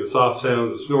can hear the soft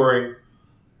sounds of snoring.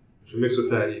 To mix with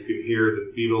that, you can hear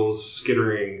the beetles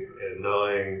skittering and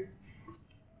gnawing,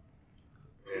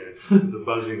 and the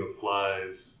buzzing of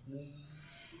flies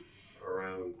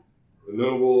around the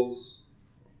nobles.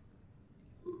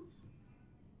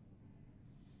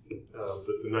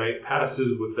 But the night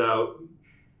passes without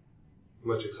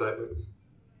much excitement.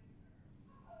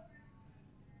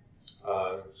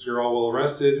 So you're all well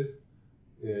rested,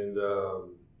 and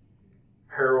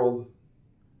Harold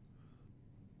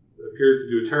appears to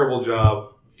do a terrible job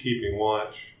of keeping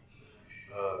watch,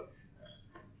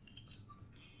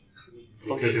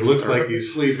 because it looks like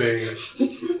he's sleeping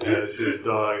as his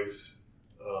dogs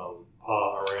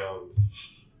paw around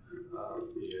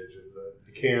the edge of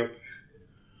the camp.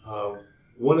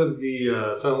 One of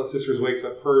the Silent Sisters wakes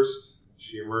up first.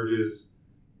 She emerges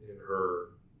in her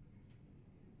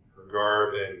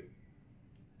garb and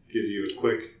gives you a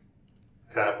quick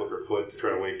tap with her foot to try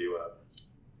to wake you up.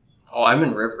 Oh, I'm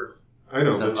in Ripper. I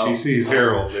know, but she sees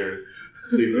Harold there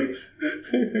sleeping.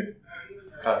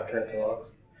 Kind of turns it off.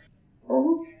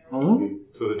 So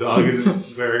the dog is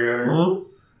bearing on her.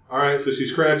 Alright, so she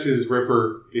scratches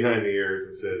Ripper behind the ears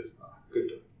and says, "Good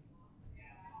dog."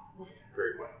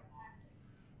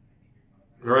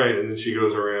 All right, and then she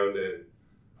goes around and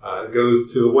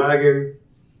goes to the wagon,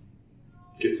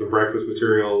 gets some breakfast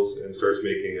materials, and starts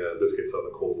making biscuits on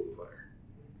the coals of the fire.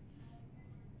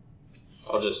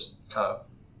 I'll just kind of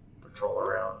patrol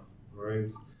around. All right.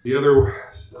 The other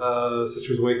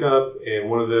sisters wake up, and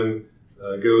one of them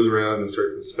goes around and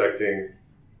starts inspecting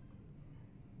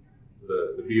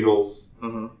the beetles.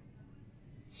 Mm-hmm.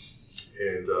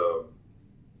 And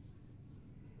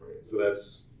right, so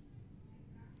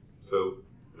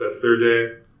that's their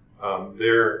day.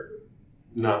 They're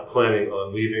not planning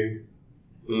on leaving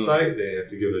the site. They have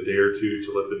to give a day or two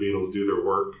to let the beetles do their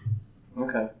work.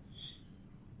 Okay.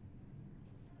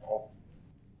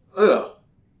 Ugh.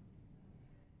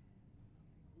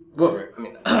 Woof. Right. I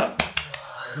mean,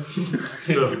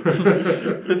 So,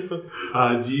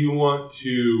 do you want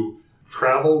to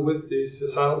travel with these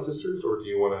Silent Sisters, or do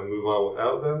you want to move on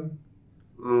without them?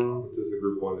 What does the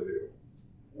group want to do?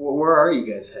 where are you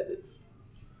guys headed?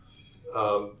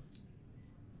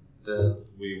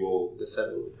 We will The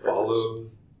seven follow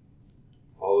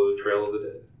the trail of the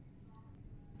dead,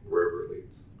 wherever it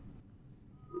leads.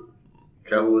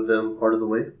 Travel with them part of the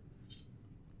way?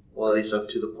 Well, at least up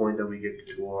to the point that we get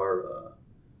to our...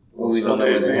 Well, we don't know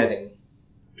where they're heading.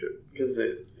 Because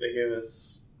they give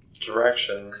us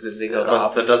directions. 'Cause if they go the but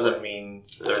opposite that doesn't way. mean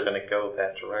they're going to go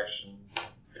that direction.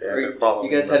 You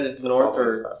guys headed north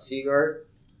or Seaguard?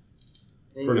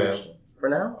 For now. For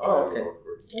now? Oh, okay.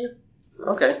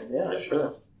 Okay, yeah,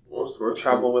 sure. We'll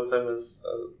travel with them as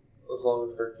long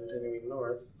as they're continuing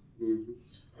north. We're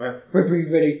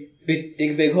ready. Dig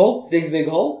a big hole? Dig a big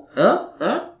hole? Huh?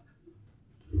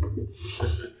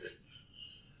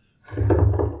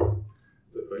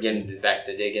 Getting back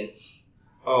to digging.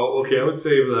 Oh, okay. I would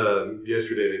say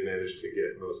yesterday they managed to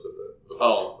get most of the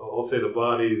Oh. I'll say the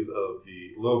bodies of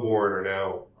the lowborn are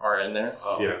now. Are in there?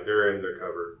 Oh. Yeah, they're in. They're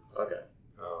covered. Okay.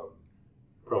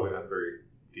 Probably not very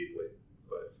deeply,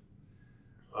 but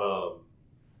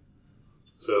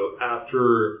so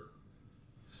after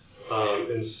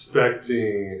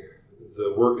inspecting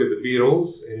the work of the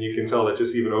beetles, and you can tell that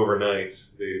just even overnight,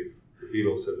 the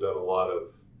beetles have done a lot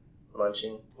of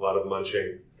munching.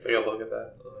 Take a look at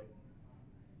that.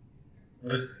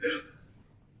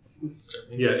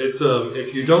 Yeah, it's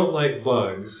if you don't like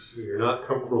bugs, and you're not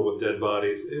comfortable with dead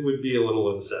bodies, it would be a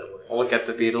little unsettling. I'll look at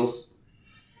the beetles.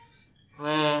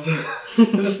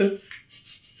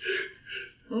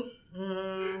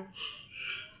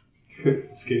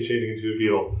 Skin changing into a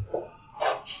beetle.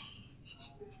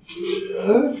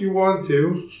 If you want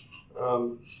to.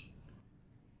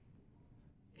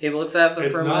 He looks at them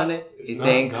It's for a not- minute. it's He not-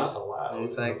 thinks. not allowed and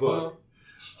he's in the like, book.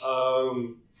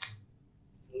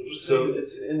 So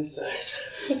it's an insect.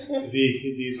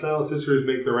 the Silent Sisters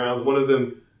make the rounds. One of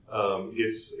them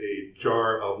gets a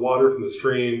jar of water from the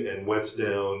stream and wets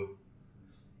down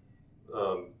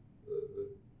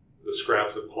the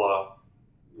scraps of cloth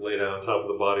laid out on top of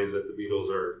the bodies that the beetles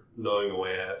are gnawing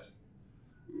away at.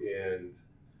 And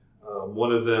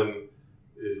one of them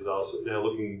is also now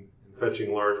looking and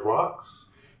fetching large rocks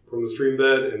from the stream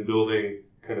bed and building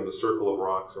kind of a circle of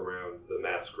rocks around the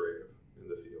mass grave in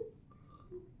the field.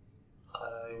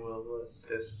 I will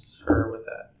assist her with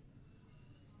that.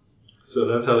 So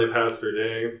that's how they pass their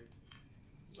day.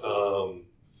 I'll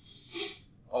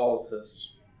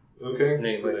assist. Okay.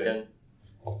 Anyway,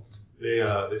 So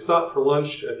they stop for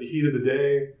lunch at the heat of the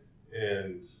day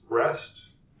and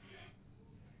rest.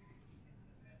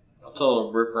 I'll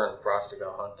tell Ripper and Frost to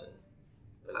go hunting.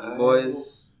 But you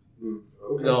boys,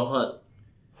 Okay. go hunt.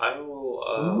 I will.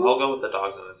 I'll go with the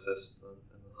dogs and assist in the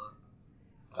hunt.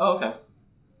 Oh, okay.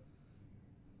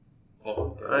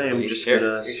 I am just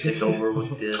gonna stick over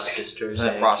with the sisters And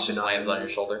then and Frost keep just an eye lands on your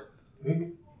shoulder.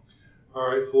 All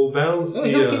right, so we'll balance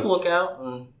He'll keep a lookout.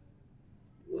 And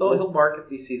he'll bark if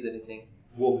he sees anything.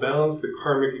 we'll balance the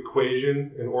karmic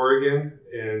equation in Oregon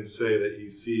and say that you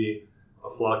see a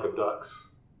flock of ducks.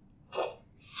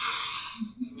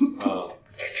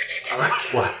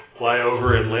 Fly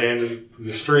over and land in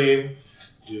the stream.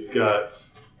 You've got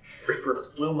Ripper,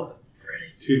 Wilma, ready.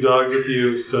 2 dogs with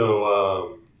you,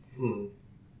 so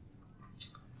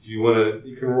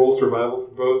you can roll survival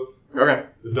for both. Okay.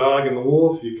 The dog and the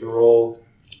wolf, you can roll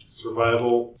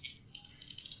survival.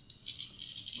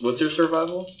 What's your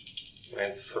survival?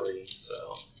 Mine's 3, so.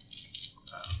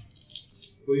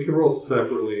 Well, you can roll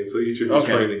separately, so each of you is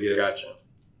trying to get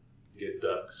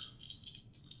ducks.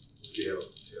 See how it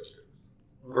goes.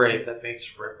 Great, that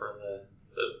makes Ripper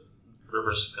the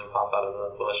Ripper's just gonna pop out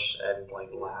of the bush and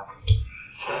laugh.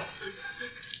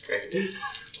 Great.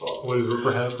 What does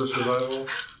Ripper have for survival?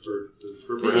 Or does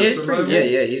Ripper have He's survival?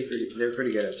 pretty. Yeah, they're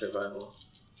pretty good at survival.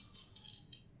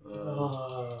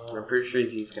 Ripper pretty sure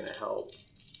he's gonna help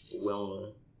Wilma.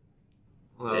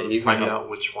 Well, he's find gonna out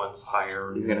which one's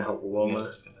higher. He's gonna help Wilma. Yeah,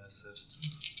 it's gonna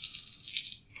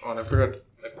assist. Oh, and I forgot.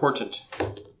 Portent.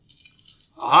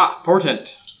 Aha!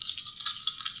 Portent!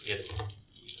 You get to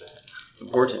use that.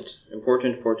 Important.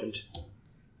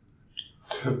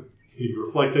 You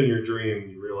reflect on your dream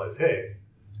and you realize, hey,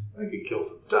 I could kill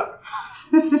some duck.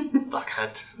 Duck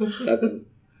hunt.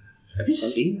 Have you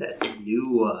seen that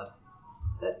new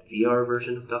that VR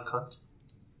version of Duck Hunt?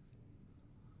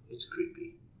 It's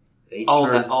creepy. They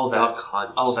turned Duck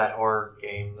Hunt. Oh, that horror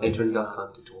game. They turned Duck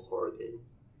Hunt into a horror game.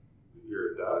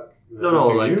 You're a duck? No,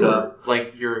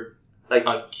 Like you're like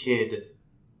a kid.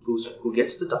 who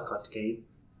gets the Duck Hunt game,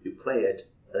 you play it,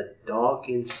 the dog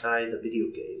inside the video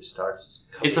game starts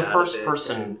coming It's a out of first it,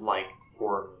 person and- like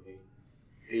horror movie.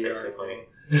 Basically.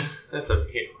 That's a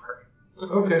VR.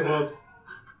 Okay, well,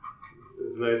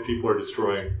 it's nice people are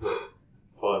destroying the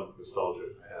fun nostalgia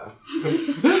I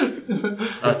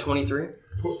have. 23.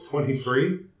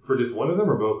 23? For just one of them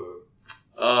or both of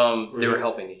them? They were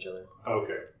helping each other.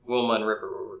 Okay. Wilma and Ripper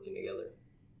were working together.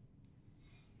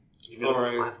 You get a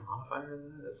flat modifier to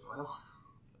that as well.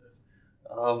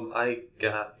 I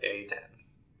got a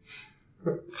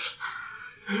 10.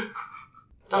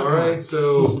 Alright,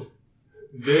 so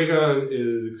Dagon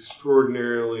is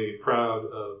extraordinarily proud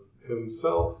of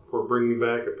himself for bringing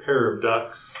back a pair of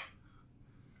ducks.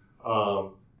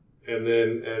 And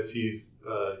then as he's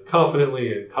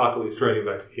confidently and cockily striding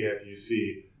back to camp, you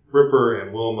see Ripper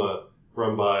and Wilma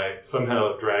run by,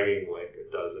 somehow dragging like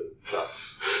a dozen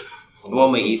ducks.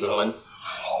 Wilma eats one.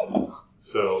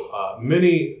 So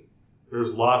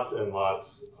there's lots and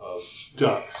lots of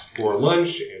ducks for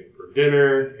lunch and for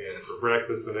dinner and for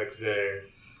breakfast the next day.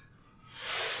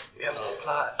 We have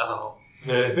supply. Oh.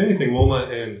 And if anything, Wilma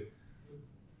and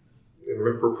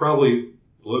Ripper probably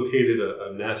located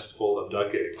a nest full of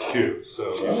duck eggs too. So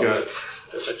you've got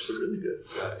That's actually really good.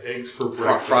 eggs for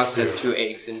breakfast. Frost has too. 2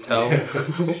 eggs in tow.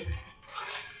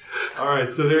 All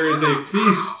right, so there is a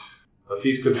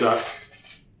feast of duck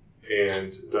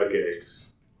and duck eggs.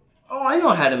 Oh, I know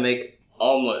how to make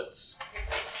omelets.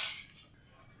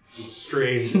 Some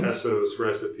strange Essos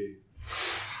recipe.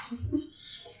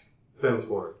 Sounds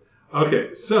foreign.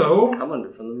 Okay, so I'm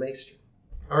under from the maester.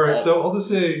 all right, so I'll just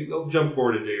say I'll jump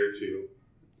forward a day or two.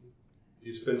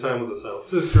 You spend time with the Silent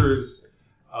Sisters.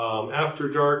 After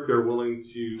dark, they're willing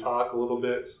to talk a little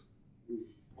bit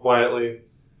quietly.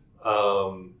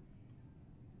 On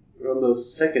the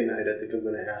second night, I think I'm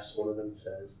going to ask one of them,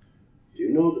 says, do you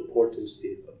know the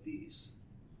potency of these?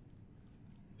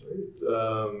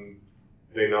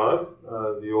 They nod.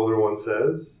 The older one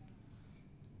says,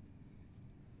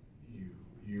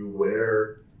 You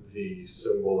wear the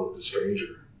symbol of the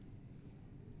stranger.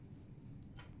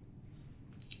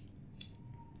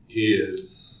 He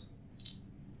is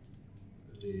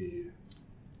the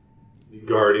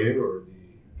guardian or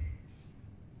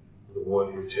the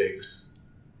one who takes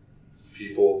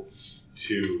people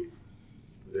to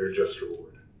their just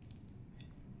reward.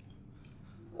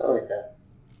 I like that.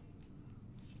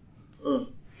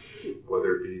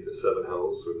 Whether it be the 7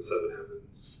 hells or the 7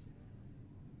 heavens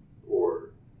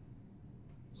or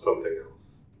something else.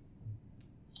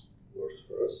 Works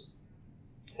for us.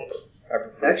 I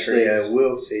prefer Actually, trees. I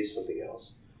will say something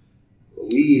else.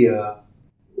 We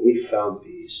found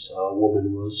these. A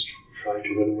woman was trying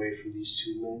to run away from these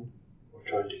 2 men. We're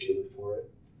trying to kill her for it.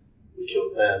 We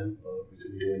killed them, but we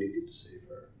couldn't do anything to save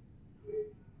her.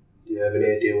 Do you have any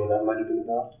idea what that might have been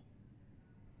about?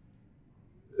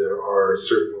 There are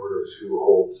certain orders who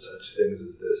hold such things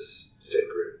as this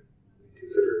sacred and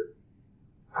consider it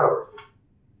powerful.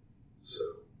 So,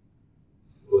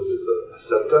 was this a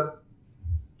septa?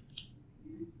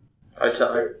 I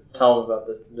tell them about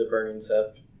the burning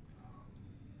sept.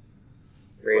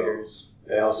 Raiders.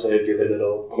 I also give a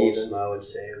little cold Heathens. smile and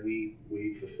say we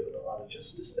fulfilled a lot of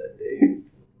justice that day.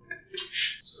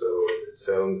 So, it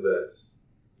sounds that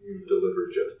you deliver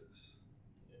justice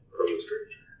from the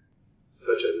stranger,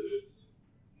 such as it is.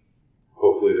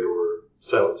 Hopefully there were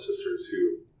Silent Sisters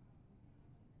who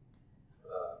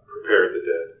prepared the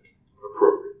dead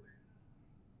appropriately.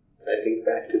 I think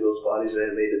back to those bodies I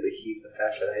laid in the heap, the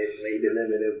fact that I laid in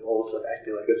them and it also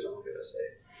acting like it's all gonna say.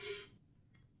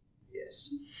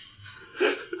 Yes.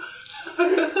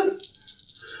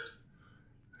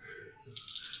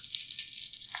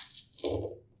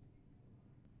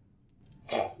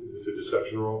 Is this a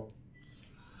deception roll?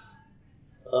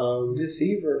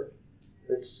 Deceiver.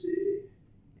 Let's see.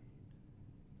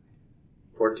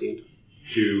 14.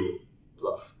 To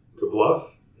Bluff.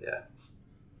 bluff? Yeah.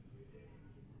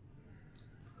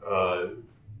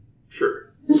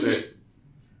 Sure. Okay.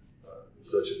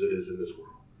 Such as it is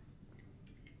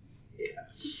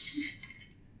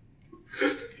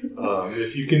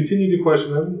if you continue to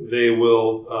question them, they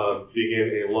will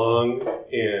begin a long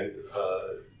and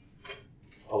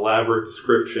elaborate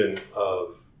description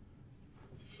of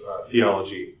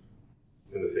theology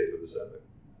in the Faith of the Seven.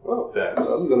 Oh, That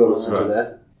I'm going to listen to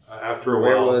that. After a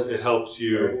while, Werewoods. it helps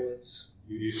you. Werewoods.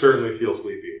 You certainly feel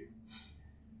sleepy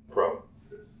from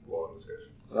this long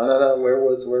discussion. No,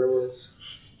 werewoods.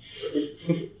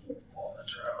 Fall the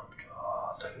drowned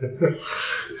god.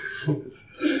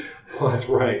 Well, that's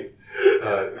right.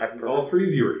 All three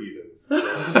of you are heathens.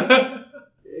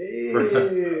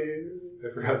 I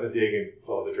forgot that Dagon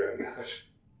followed the drowned god.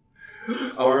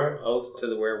 Oath to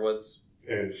the werewoods.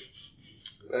 And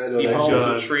I don't He actually,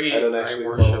 follows a tree. I don't actually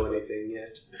worship follow it. anything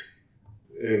yet.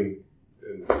 and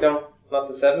No, not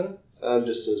the 7. I'm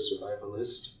just a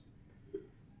survivalist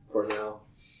for now.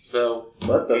 So,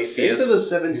 But the Faith Atheist of the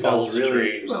Seven sounds follows a really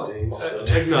tree. interesting. well, so.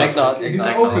 agnostic. He's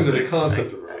Agnostic. open to the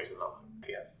concept of religion.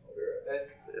 yes.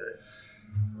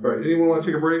 All right. Anyone want to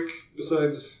take a break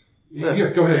besides? Yeah,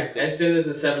 go ahead. As soon as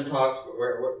the 7 talks,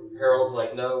 Harold's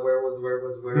like, no, werewoods.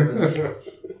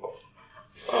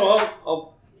 Oh,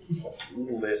 I'll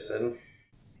listen.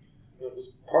 It was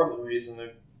part of the reason I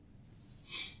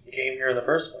came here in the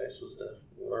first place was to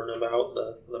learn about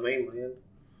the mainland.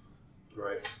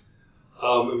 Right.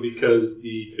 And because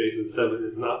the Faith of the Seven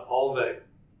is not all that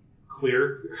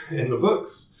clear in the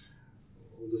books,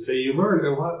 I'll just say you learn a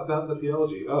lot about the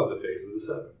theology of the Faith of the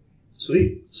Seven.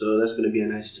 Sweet. So that's going to be a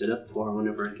nice setup for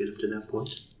whenever I get up to that point.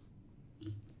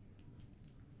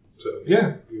 So,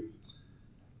 yeah.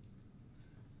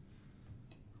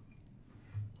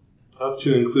 Up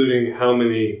to including how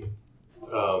many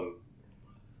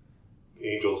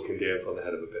angels can dance on the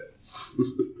head of a pit.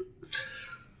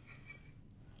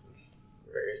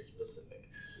 Very specific.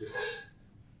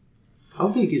 How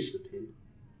big is the pin?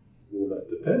 Well, that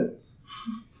depends.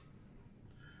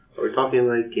 Are we talking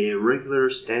like a regular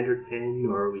standard pin,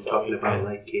 or are we talking about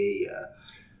like a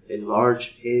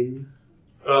large pin?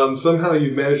 Somehow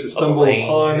you managed to stumble lane.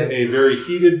 upon a very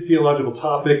heated theological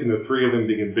topic, and the three of them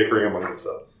begin bickering among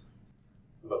themselves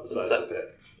about the size of the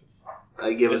pit.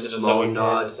 I give a Is it small seven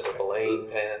nod, pan? Is it a Belaine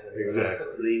pan? Exactly.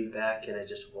 lean back, and I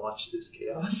just watch this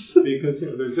chaos. Because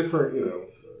there's different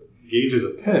gauges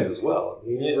of pen as well. I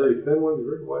mean, very thin ones,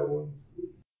 very wide ones.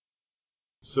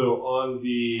 So on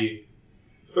the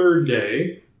third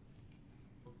day,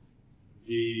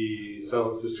 the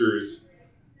Silent Sisters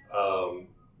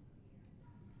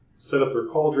set up their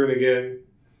cauldron again,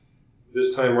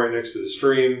 this time right next to the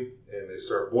stream, and they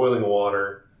start boiling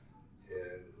water,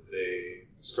 and they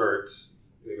start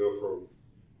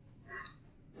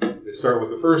with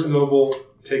the first noble,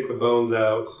 take the bones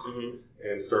out,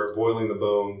 and start boiling the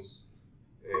bones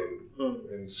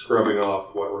and scrubbing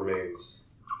off what remains.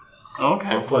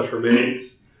 Okay. What flesh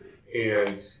remains,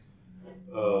 and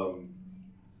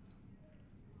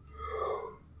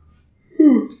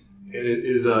it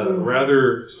is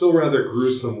still rather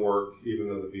gruesome work, even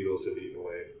though the beetles have eaten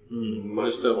away much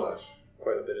There's of the still flesh.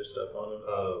 quite a bit of stuff on them.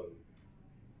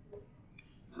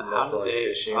 So Muscle and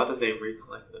tissue. how did they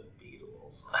recollect the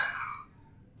beetles?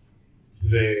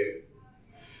 They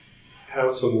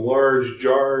have some large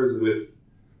jars with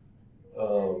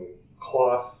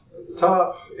cloth at the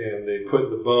top, and they put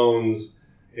the bones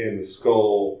and the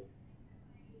skull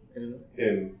in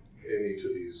each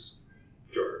of these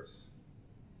jars.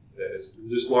 That is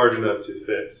just large enough to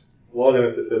fit, long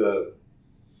enough to fit a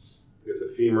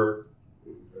femur,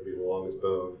 maybe the longest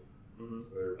bone. So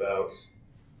they're about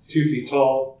 2 feet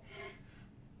tall,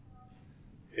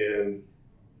 and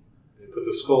they put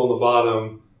the skull on the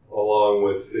bottom, along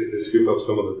with they scoop up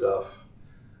some of the duff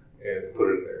and put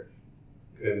it in there,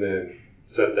 and then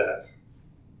set that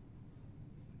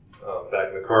back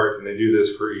in the cart. And they do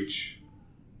this for each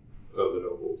of the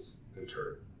nobles in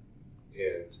turn.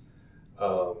 And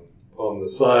on the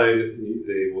side,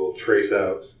 they will trace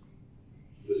out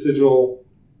the sigil,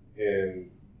 and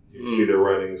you can see they're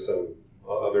writing some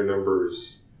other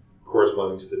numbers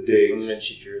corresponding to the date. And then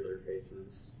she drew their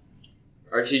faces.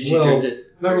 Or she Well, drew this.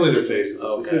 not really their faces.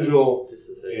 It's the sigil Just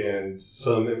the sigil. and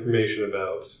some information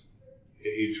about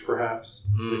age, perhaps.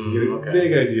 They can get a Okay.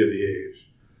 vague idea of the age.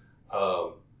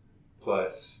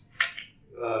 But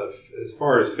as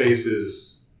far as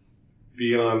faces,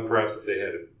 beyond perhaps if they had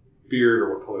a beard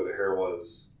or what color the hair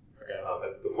was, Okay.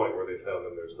 at the point where they found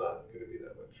them, there's not going to be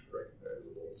that much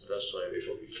recognizable Especially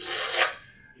facial features.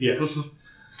 Yes.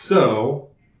 So,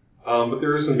 but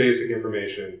there is some basic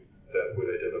information that would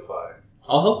identify.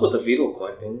 I'll help with the beetle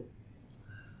collecting.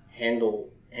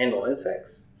 Handle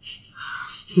insects.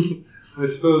 I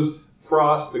suppose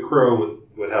Frost the crow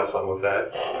would have fun with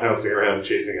that, pouncing around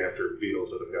chasing after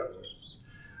beetles that have gotten loose.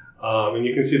 And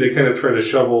you can see they kind of try to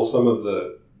shovel some of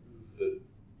the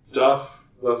duff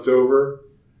left over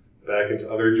back into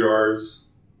other jars.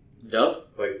 Duff?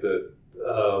 Like the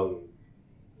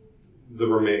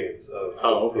remains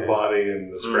of the body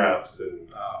and the scraps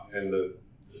and the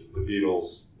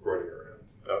beetles running around.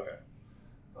 Okay.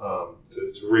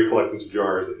 To recollect into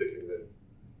jars that they can then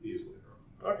easily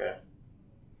throw. Okay.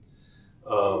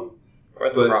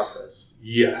 Quite the process.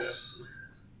 Yes.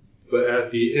 But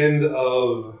at the end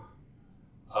of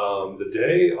the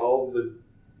day, all of the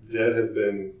dead have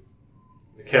been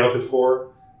accounted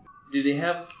for. Do they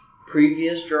have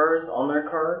previous jars on their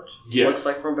cart? Yes. Looks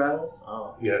like from battles?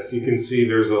 Oh. Yes, you can see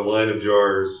there's a line of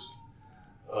jars,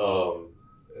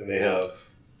 and they have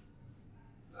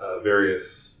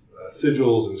various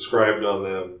sigils inscribed on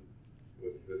them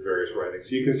with various writings.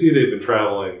 So you can see they've been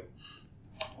traveling.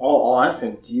 I'll ask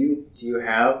him, do you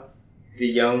have the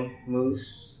young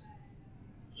moose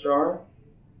jar?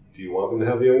 Do you want them to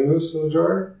have the young moose in the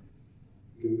jar?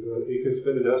 You can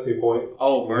spend a destiny point.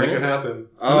 Oh, burn Make it? it happen.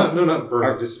 Oh. No, not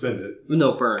burn. Just spend it.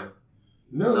 No, burn.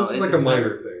 No, this is like a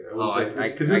minor thing. I would say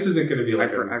because this isn't going to be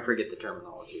like I forget the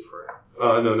terminology for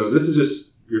it. No. This is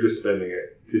just you're just spending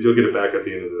it because you'll get it back at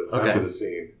the end of after the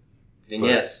scene. Then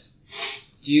yes.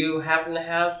 Do you happen to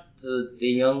have the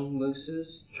young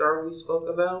moose's jar we spoke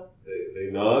about?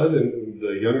 They nod, and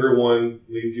the younger one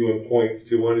leads you and points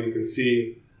to one. You can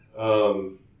see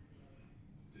the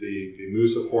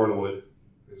moose of Hornwood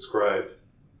inscribed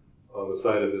on the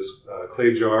side of this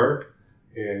clay jar,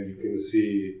 and you can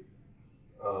see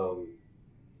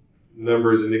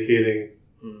numbers indicating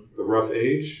the rough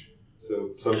age.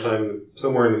 So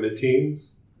somewhere in the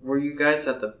mid-teens. Were you guys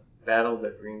at the Battle of the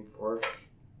Green Fork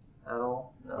at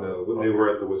all? No, they were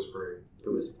at the Whispering.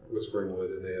 The Whispering. Whispering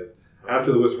Wood, and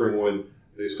after the Whispering Wood,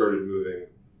 they started moving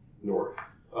north.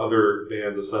 Other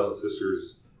bands of Silent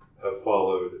Sisters have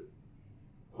followed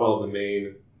the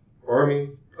main army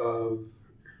of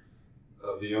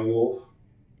the Young Wolf,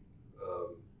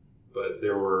 but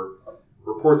there were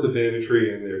reports of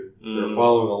banditry, and they're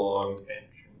following along,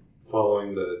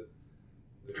 following the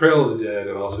trail of the dead,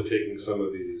 and also taking some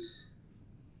of these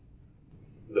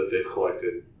that they've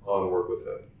collected onward with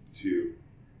them to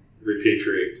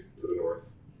repatriate to the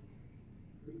north.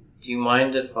 Do you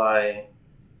mind if I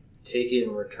take it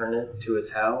and return it to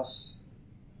his house?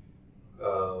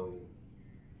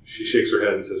 She shakes her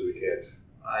head and says, "We can't.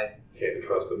 I Can't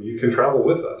trust them. You can travel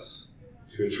with us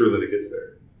to ensure that it gets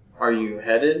there. Are you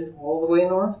headed all the way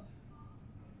north?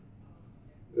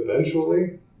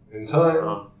 Eventually, in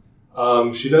time."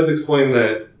 She does explain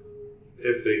that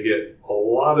if they get a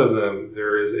lot of them,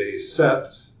 there is a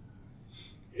sept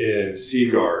in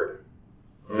Seaguard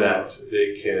that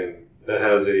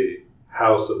has a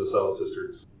house of the Silent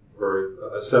Sisters, or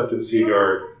a sept in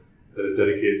Seaguard that is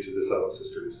dedicated to the Silent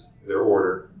Sisters, their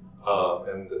order,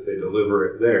 and if they deliver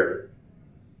it there,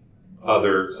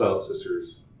 other Silent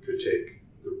Sisters could take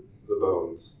the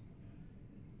bones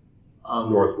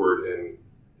northward, and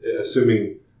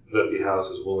assuming that the house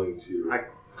is willing to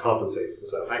compensate the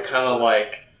Silent Sisters. I kind of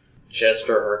like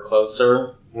gesture her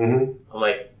closer. Mm-hmm. I'm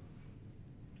like,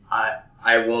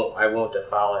 I won't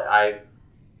defile it. I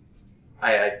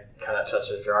kind of touch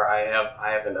the jar. I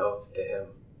have an oath to him.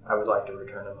 I would like to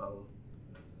return him home.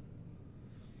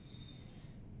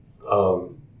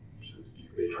 You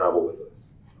may travel with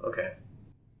us. Okay.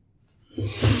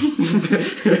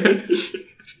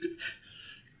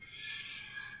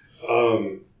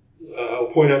 I'll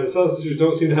point out the Silent Sisters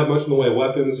don't seem to have much in the way of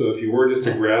weapons, so if you were just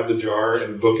to grab the jar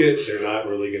and book it, they're not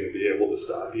really going to be able to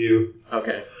stop you.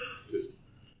 Okay.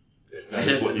 If that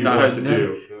is what you want to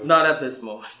do. Not at this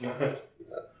moment.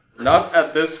 Not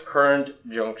at this current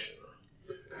junction.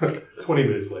 20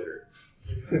 minutes later.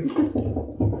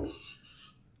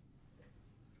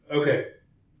 Okay.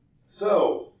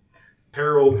 So,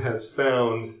 Harold has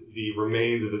found the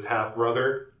remains of his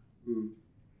half-brother.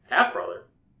 Half-brother?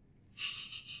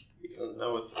 He doesn't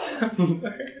know it's his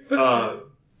half-brother.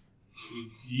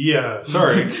 Yeah,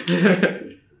 sorry.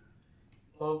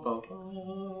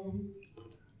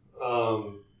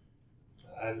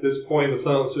 At this point, the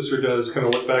Silent Sister does kind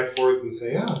of look back and forth and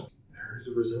say, "Yeah, there is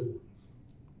a resemblance."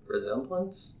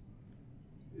 Resemblance?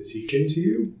 Is he kin to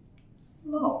you?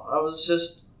 No,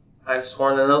 I've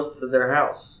sworn an oath to their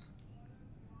house.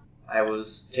 I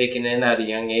was taken in at a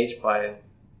young age by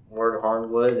Lord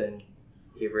Hornwood, and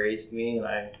he raised me, and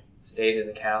I stayed in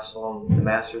the castle, and the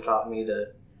master taught me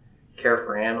to care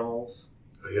for animals.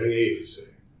 A young age, you say?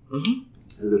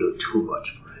 Mm-hmm. A little too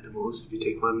much for animals, if you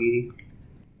take my meaning.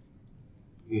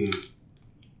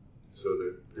 So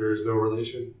there is no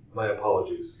relation? My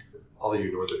apologies. All of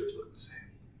you Northerners look the same.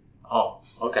 Oh,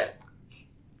 okay.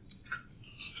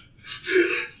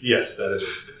 Yes, that is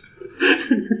racist.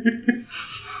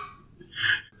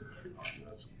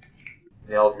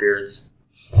 They all have beards.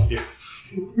 Yeah.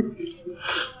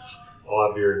 All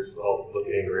have beards, all look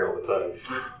angry all the time.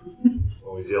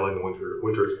 Always yelling the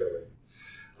winter is coming.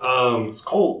 It's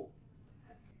cold.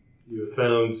 You have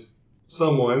found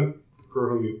someone for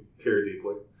whom you care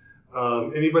deeply.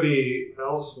 Anybody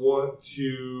else want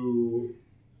to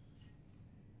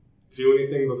do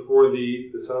anything before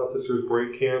the Silent Sisters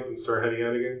break camp and start heading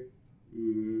out again?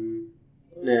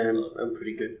 Yeah, I'm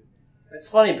pretty good. It's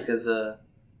funny because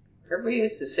everybody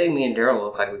used to say me and Daryl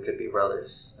look like we could be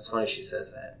brothers. It's funny she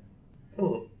says that.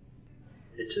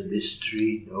 It's a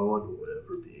mystery no one will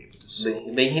ever be able to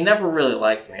solve. But he never really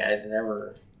liked me. I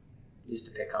never used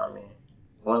to pick on me.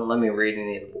 He wouldn't let me read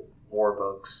any of the war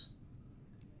books.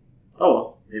 Oh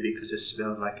well. Maybe because it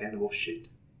smelled like animal shit.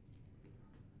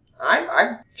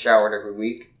 I showered every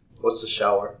week. What's the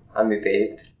shower? I be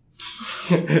bathed.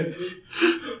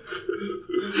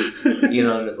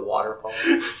 Under the waterfall.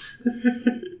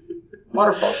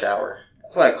 Waterfall shower.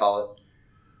 That's what I call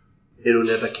it. It'll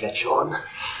never catch on.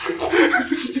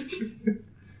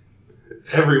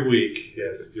 Every week,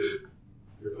 yes.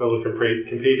 Your fellow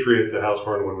compatriots at House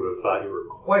Hornwood would have thought you were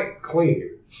quite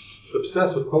clean. It's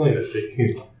obsessed with cleanliness,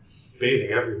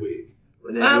 bathing every week.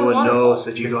 When everyone knows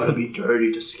that you gotta be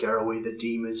dirty to scare away the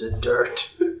demons and dirt.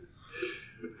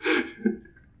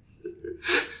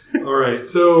 Alright,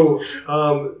 so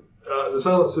the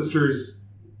Silent Sisters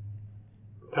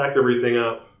pack everything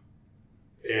up,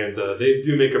 and they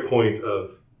do make a point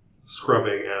of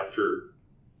scrubbing after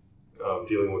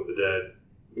dealing with the dead.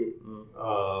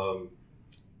 Mm-hmm.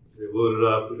 They loaded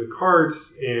up the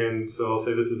carts, and so I'll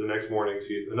say this is the next morning, so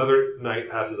another night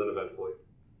passes uneventfully.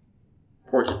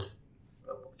 Fortunate.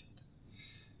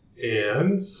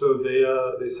 And so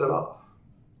they set off,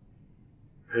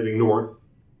 heading north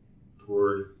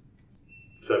toward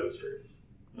 7th Street.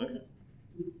 Okay.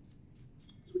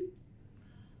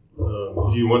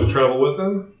 Do you want to travel with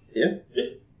them? Yeah.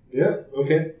 Yeah?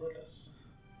 Okay. Let us.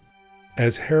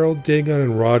 As Harold, Dagon,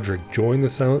 and Roderick join the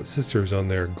Silent Sisters on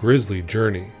their grisly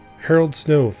journey, Harold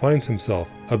Snow finds himself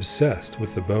obsessed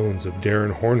with the bones of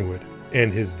Darren Hornwood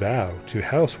and his vow to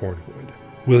House Hornwood.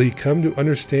 Will he come to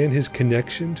understand his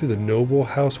connection to the noble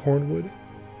House Hornwood?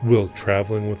 Will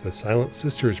traveling with the Silent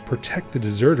Sisters protect the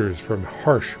deserters from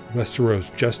harsh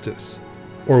Westeros justice?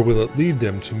 Or will it lead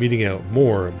them to meting out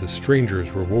more of the stranger's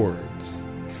rewards?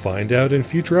 Find out in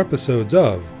future episodes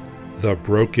of The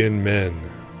Broken Men.